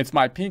and it's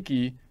my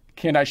pinky,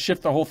 can I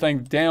shift the whole thing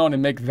down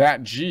and make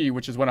that G,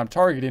 which is what I'm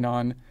targeting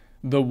on,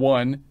 the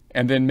one,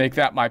 and then make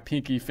that my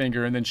pinky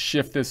finger and then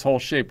shift this whole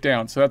shape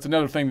down? So that's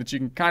another thing that you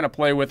can kind of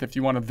play with if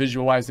you want to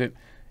visualize it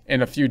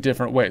in a few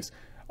different ways.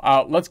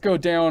 Let's go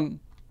down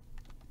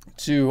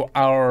to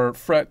our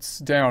frets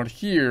down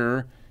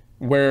here,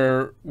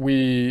 where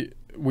we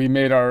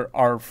made our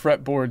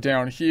fretboard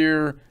down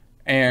here,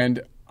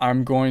 and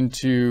I'm going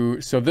to,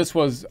 so this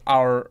was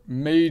our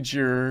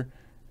major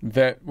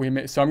that we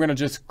made. So I'm going to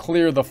just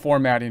clear the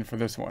formatting for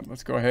this one.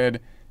 Let's go ahead,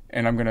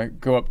 and I'm going to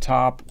go up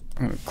top.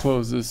 I'm going to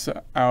close this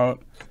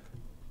out,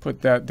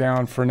 put that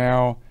down for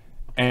now,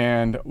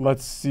 and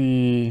let's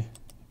see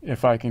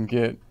if I can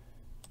get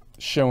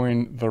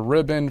showing the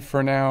ribbon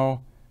for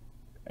now.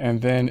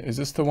 And then, is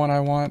this the one I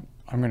want?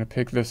 I'm going to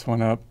pick this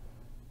one up.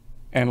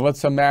 And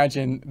let's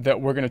imagine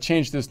that we're going to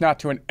change this not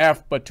to an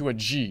F, but to a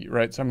G,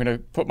 right? So I'm going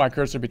to put my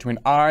cursor between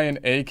I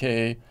and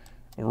AK,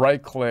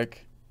 right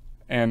click,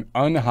 and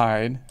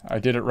unhide. I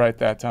did it right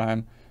that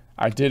time.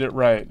 I did it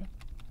right.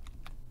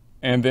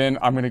 And then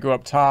I'm going to go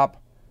up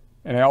top,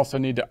 and I also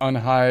need to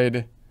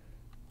unhide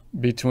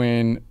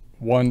between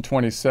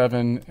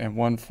 127 and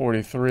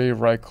 143,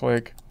 right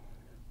click,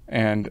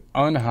 and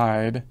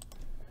unhide.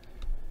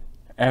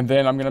 And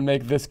then I'm going to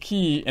make this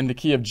key in the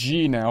key of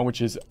G now,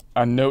 which is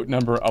a note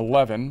number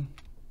 11.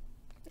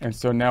 And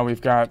so now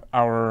we've got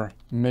our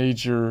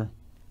major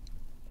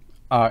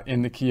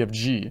in the key of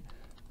G.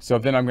 So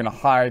then I'm going to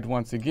hide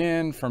once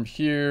again from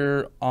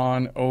here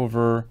on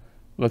over.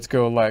 Let's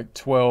go like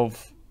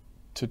 12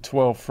 to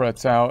 12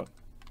 frets out.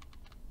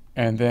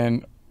 And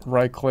then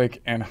right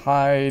click and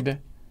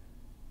hide.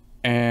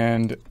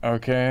 And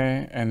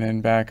okay. And then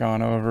back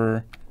on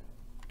over.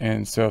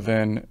 And so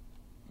then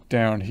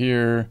down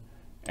here.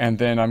 And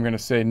then I'm going to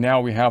say now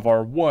we have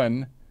our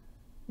 1,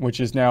 which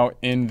is now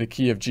in the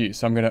key of G.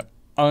 So I'm going to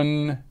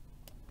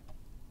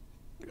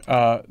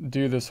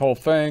undo this whole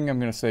thing. I'm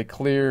going to say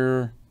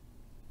clear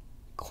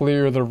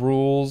the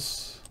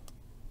rules,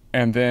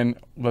 and then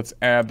let's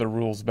add the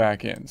rules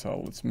back in.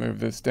 So let's move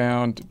this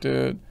down,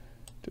 and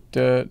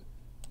then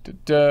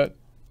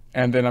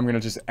I'm going to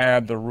just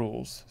add the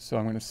rules. So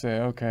I'm going to say,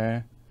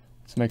 okay,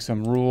 let's make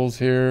some rules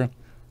here.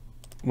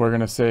 We're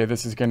going to say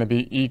this is going to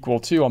be equal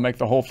to, I'll make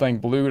the whole thing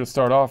blue to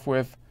start off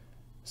with.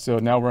 So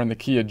now we're in the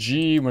key of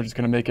G. We're just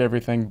going to make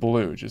everything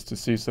blue just to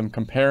see some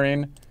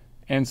comparing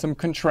and some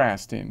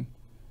contrasting.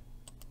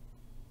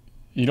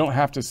 You don't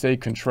have to say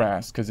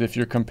contrast, because if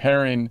you're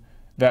comparing,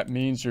 that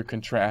means you're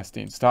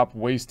contrasting. Stop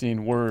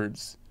wasting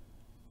words.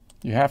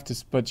 You have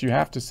to, but you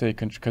have to say,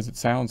 because it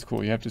sounds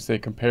cool, you have to say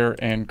compare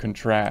and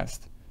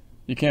contrast.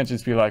 You can't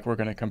just be like, we're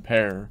going to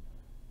compare.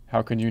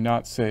 How can you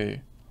not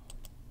say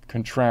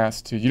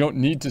contrast to? You don't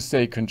need to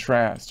say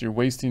contrast. You're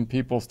wasting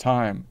people's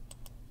time.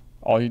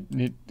 All you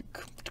need,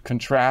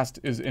 contrast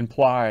is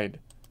implied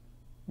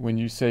when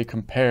you say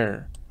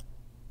compare.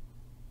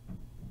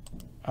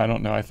 I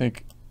don't know. I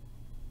think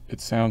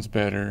it sounds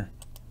better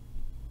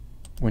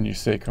when you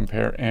say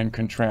compare and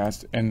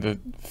contrast. And the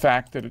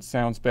fact that it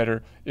sounds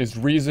better is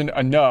reason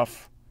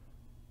enough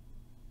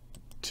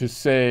to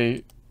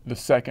say the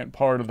second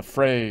part of the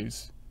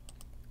phrase,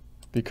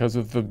 because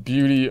of the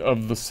beauty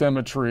of the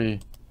symmetry.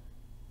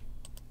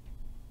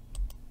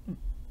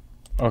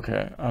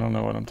 Okay, I don't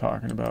know what I'm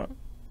talking about.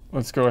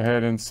 Let's go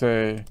ahead and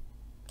say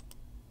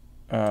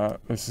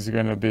this is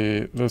going to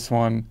be this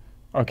one.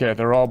 Okay,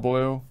 they're all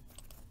blue.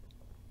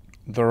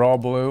 They're all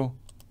blue.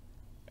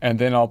 And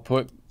then I'll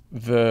put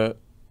the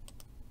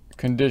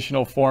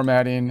conditional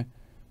formatting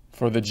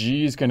for the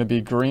G is going to be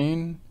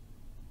green.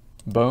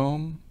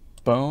 Boom,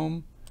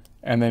 boom.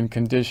 And then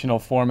conditional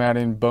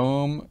formatting,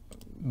 boom.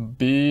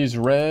 B's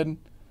red.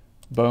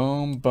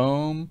 Boom,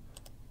 boom.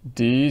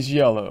 D's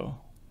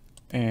yellow.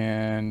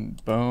 And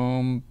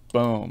boom,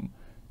 boom.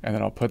 And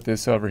then I'll put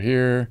this over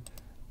here.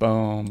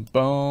 Boom,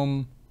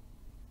 boom.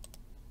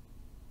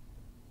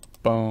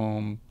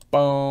 boom,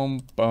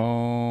 boom,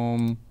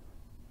 boom,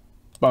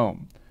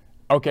 boom.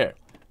 Okay,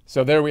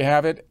 so there we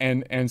have it,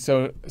 and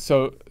so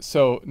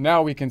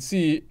now we can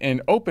see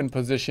in open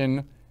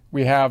position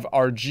we have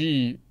our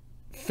G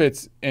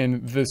fits in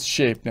this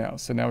shape now.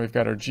 So now we've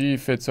got our G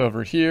fits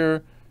over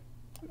here,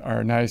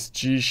 our nice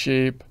G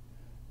shape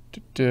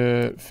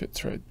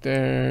fits right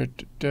there,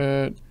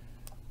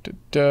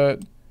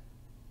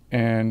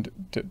 and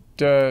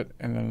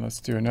then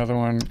let's do another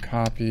one,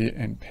 copy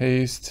and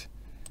paste,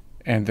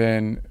 and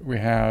then we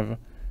have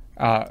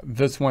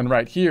this one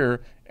right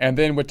here. And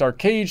then with our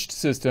caged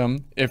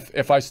system,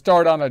 if I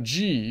start on a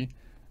G,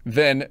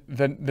 then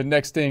the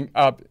next thing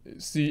up,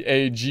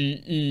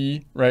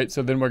 C-A-G-E, right?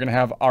 So then we're gonna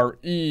have our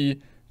E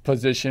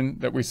position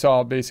that we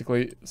saw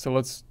basically. So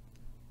let's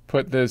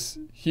put this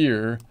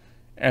here,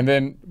 and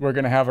then we're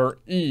gonna have our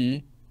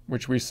E,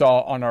 which we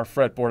saw on our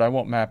fretboard. I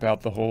won't map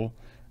out the whole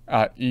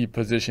E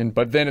position,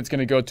 but then it's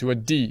gonna go to a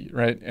D,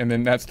 right? And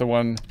then that's the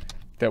one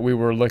that we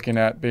were looking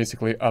at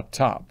basically up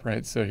top,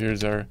 right? So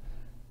here's our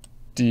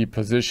D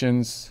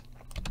positions.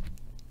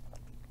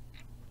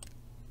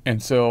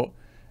 And so,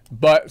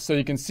 so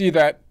you can see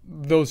that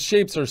those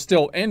shapes are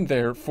still in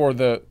there for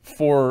the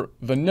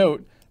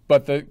note,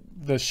 but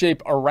the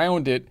shape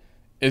around it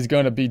is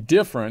going to be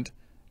different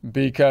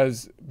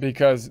because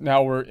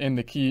now we're in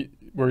the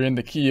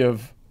key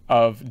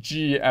of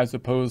G as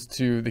opposed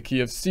to the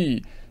key of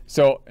C.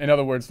 So in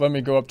other words, let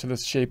me go up to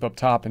this shape up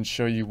top and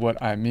show you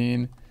what I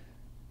mean.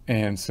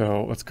 And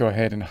so let's go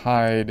ahead and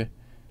hide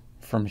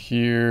from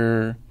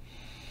here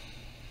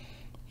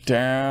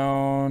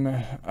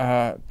down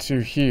to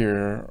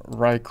here,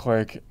 right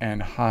click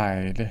and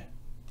hide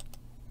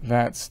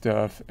that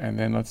stuff. And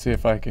then let's see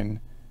if I can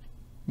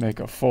make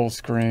a full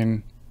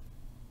screen.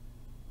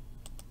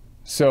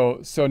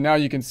 So now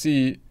you can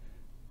see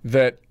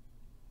that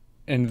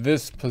in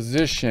this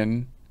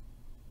position,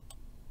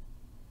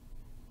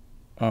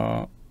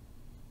 well,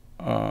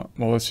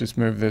 let's just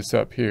move this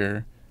up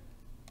here.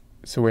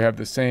 So we have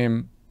the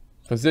same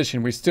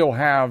position. We still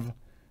have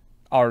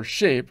our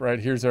shape, right?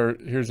 Here's our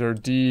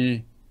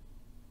D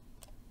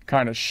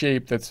kind of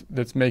shape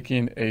that's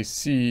making a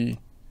C.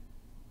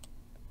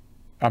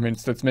 I mean,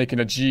 that's making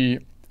a G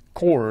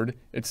chord.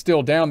 It's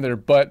still down there,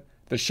 but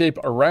the shape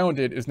around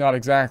it is not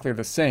exactly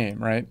the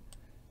same, right?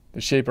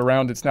 The shape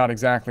around it's not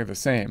exactly the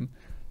same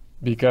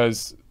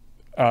because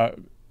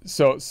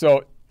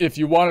so if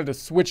you wanted to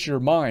switch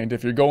your mind,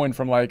 if you're going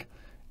from like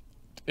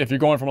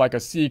a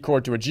C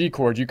chord to a G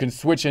chord, you can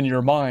switch in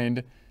your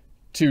mind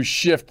to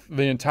shift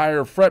the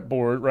entire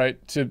fretboard,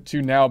 right,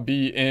 to now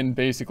be in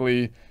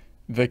basically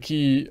the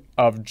key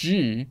of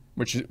G,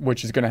 which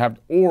is going to have,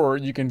 or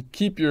you can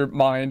keep your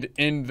mind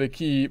in the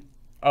key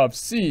of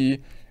C,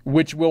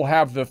 which will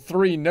have the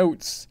 3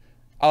 notes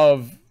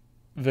of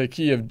the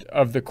key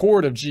of the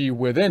chord of G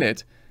within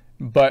it,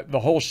 but the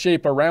whole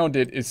shape around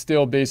it is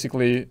still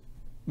basically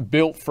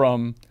built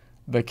from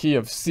the key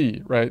of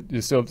C, right?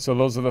 So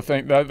those are the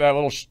things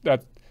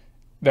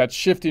that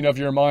shifting of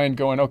your mind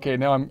going, okay,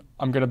 now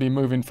I'm going to be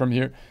moving from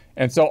here.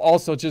 And so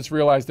also just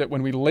realize that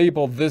when we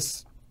label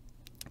this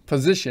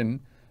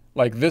position,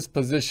 like this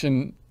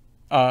position,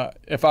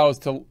 if I was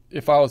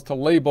to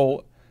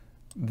label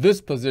this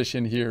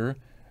position here,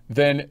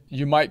 then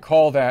you might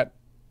call that,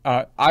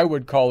 I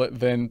would call it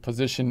then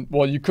position,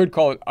 well, you could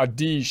call it a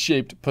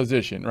D-shaped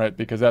position, right?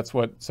 Because that's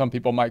what some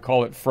people might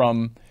call it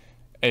from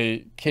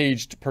a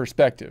caged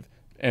perspective.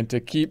 And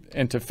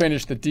to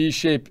finish the D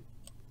shape,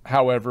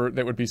 however,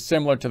 that would be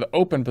similar to the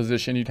open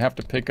position, you'd have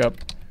to pick up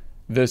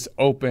this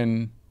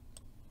open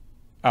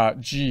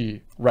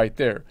G right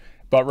there.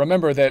 But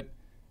remember that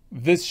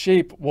this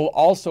shape will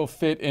also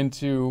fit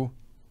into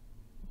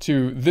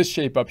this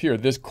shape up here.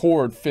 This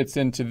chord fits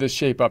into this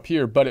shape up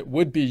here, but it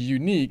would be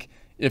unique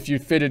if you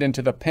fit it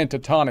into the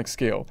pentatonic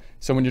scale.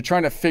 So when you're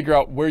trying to figure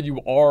out where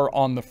you are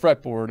on the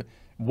fretboard,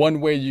 one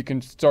way you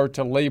can start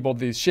to label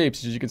these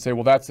shapes is you can say,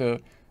 well, that's a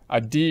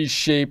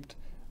D-shaped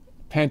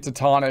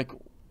pentatonic,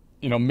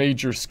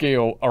 major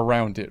scale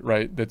around it,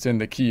 right? That's in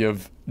the key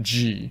of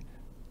G.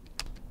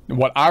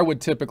 What I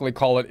would typically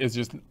call it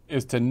is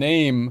to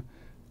name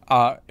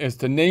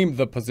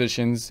the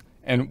positions,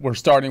 and we're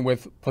starting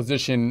with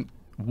position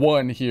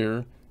 1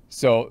 here.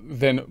 So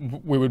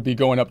then we would be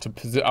going up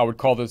to I would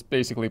call this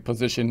basically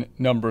position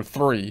number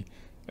 3.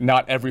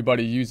 Not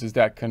everybody uses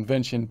that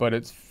convention, but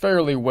it's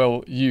fairly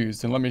well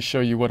used. And let me show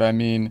you what I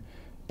mean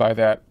by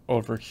that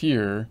over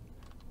here.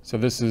 So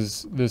this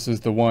is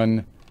the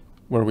one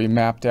where we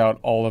mapped out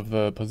all of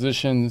the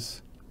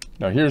positions.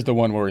 Now here's the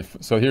one where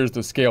so here's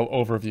the scale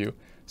overview.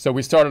 So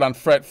we started on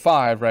fret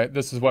 5, right?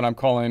 This is what I'm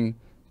calling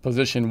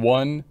position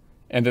 1.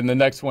 And then the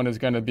next one is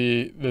going to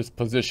be this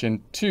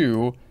position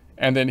 2.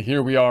 And then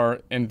here we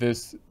are in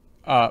this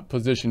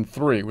position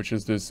 3, which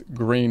is this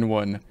green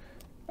one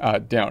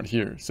down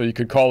here. So you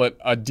could call it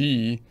a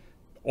D,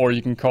 or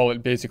you can call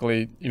it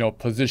basically,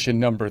 position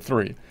number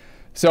 3.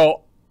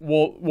 So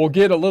we'll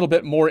get a little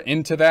bit more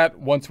into that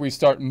once we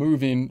start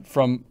moving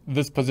from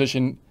this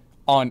position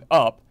on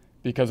up.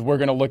 because we're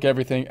going to look at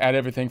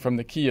everything from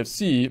the key of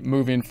C,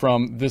 moving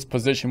from this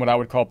position, what I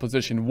would call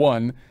position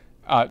 1,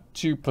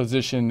 to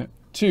position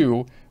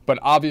 2. But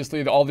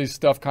obviously all these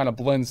stuff kind of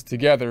blends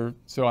together,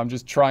 so I'm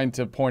just trying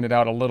to point it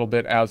out a little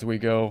bit as we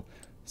go,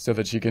 so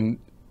that you can,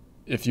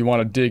 if you want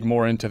to dig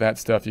more into that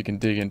stuff, you can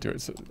dig into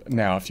it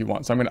now if you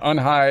want. So I'm going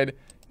to unhide,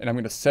 and I'm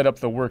going to set up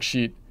the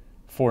worksheet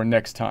for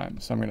next time.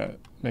 So I'm going to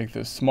make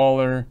this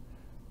smaller,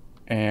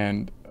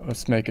 and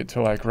let's make it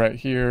to like right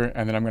here,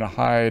 and then I'm going to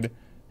hide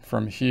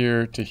from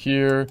here to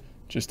here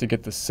just to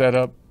get the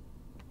setup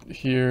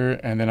here,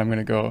 and then I'm going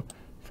to go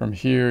from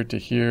here to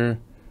here.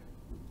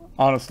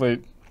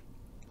 Honestly,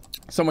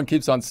 someone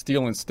keeps on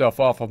stealing stuff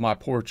off of my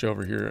porch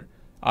over here.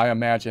 I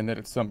imagine that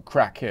it's some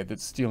crackhead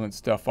that's stealing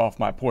stuff off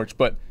my porch.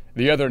 But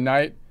the other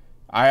night,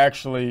 I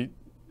actually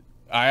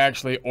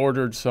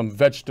ordered some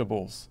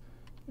vegetables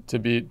to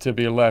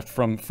be left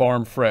from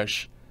Farm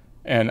Fresh,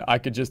 and I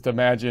could just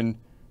imagine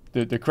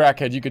the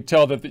crackhead. You could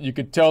tell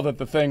that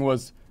the thing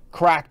was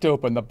cracked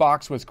open. The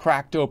box was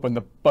cracked open,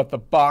 but the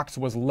box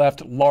was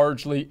left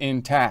largely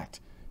intact,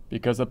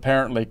 because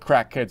apparently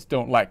crackheads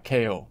don't like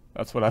kale.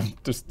 That's what I'm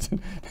just.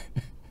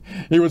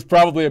 He was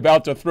probably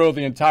about to throw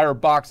the entire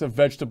box of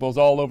vegetables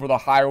all over the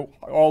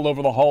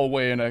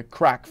hallway in a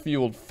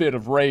crack-fueled fit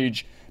of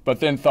rage, but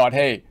then thought,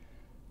 hey,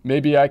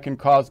 maybe I can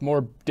cause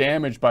more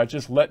damage by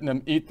just letting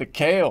him eat the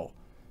kale.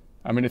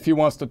 I mean, if he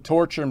wants to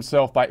torture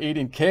himself by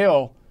eating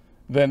kale,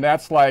 then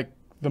that's like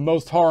the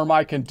most harm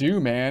I can do,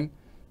 man.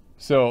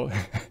 So,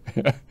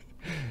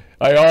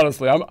 I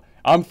honestly,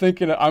 I'm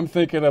thinking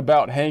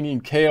about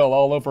hanging kale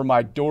all over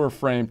my door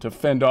frame to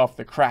fend off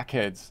the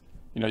crackheads.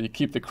 You know, you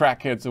keep the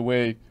crackheads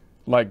away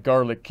like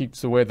garlic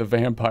keeps away the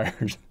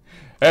vampires.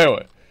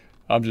 Anyway,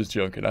 I'm just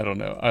joking. I don't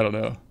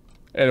know.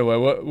 Anyway,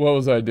 what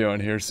was I doing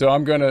here? So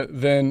I'm gonna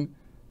then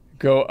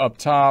go up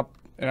top,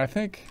 and I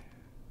think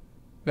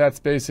that's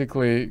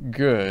basically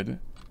good.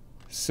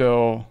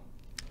 So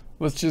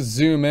let's just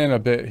zoom in a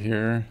bit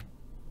here,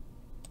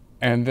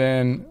 and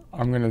then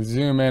I'm gonna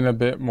zoom in a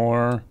bit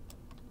more,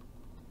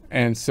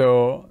 and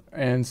so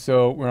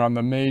we're on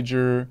the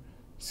major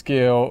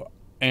scale.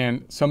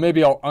 And so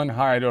maybe I'll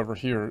unhide over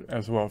here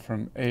as well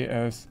from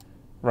AS,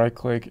 right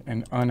click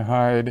and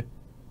unhide.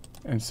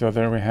 And so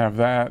there we have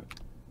that.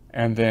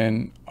 And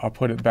then I'll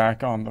put it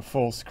back on the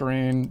full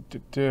screen.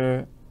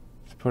 Let's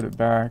put it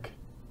back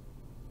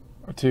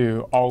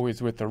to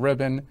always with the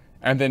ribbon.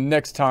 And then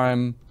next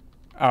time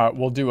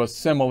we'll do a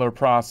similar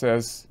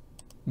process,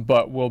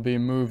 but we'll be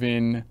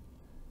moving,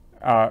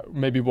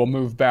 maybe we'll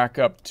move back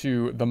up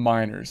to the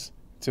minors,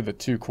 to the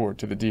 2 chord,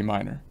 to the D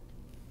minor.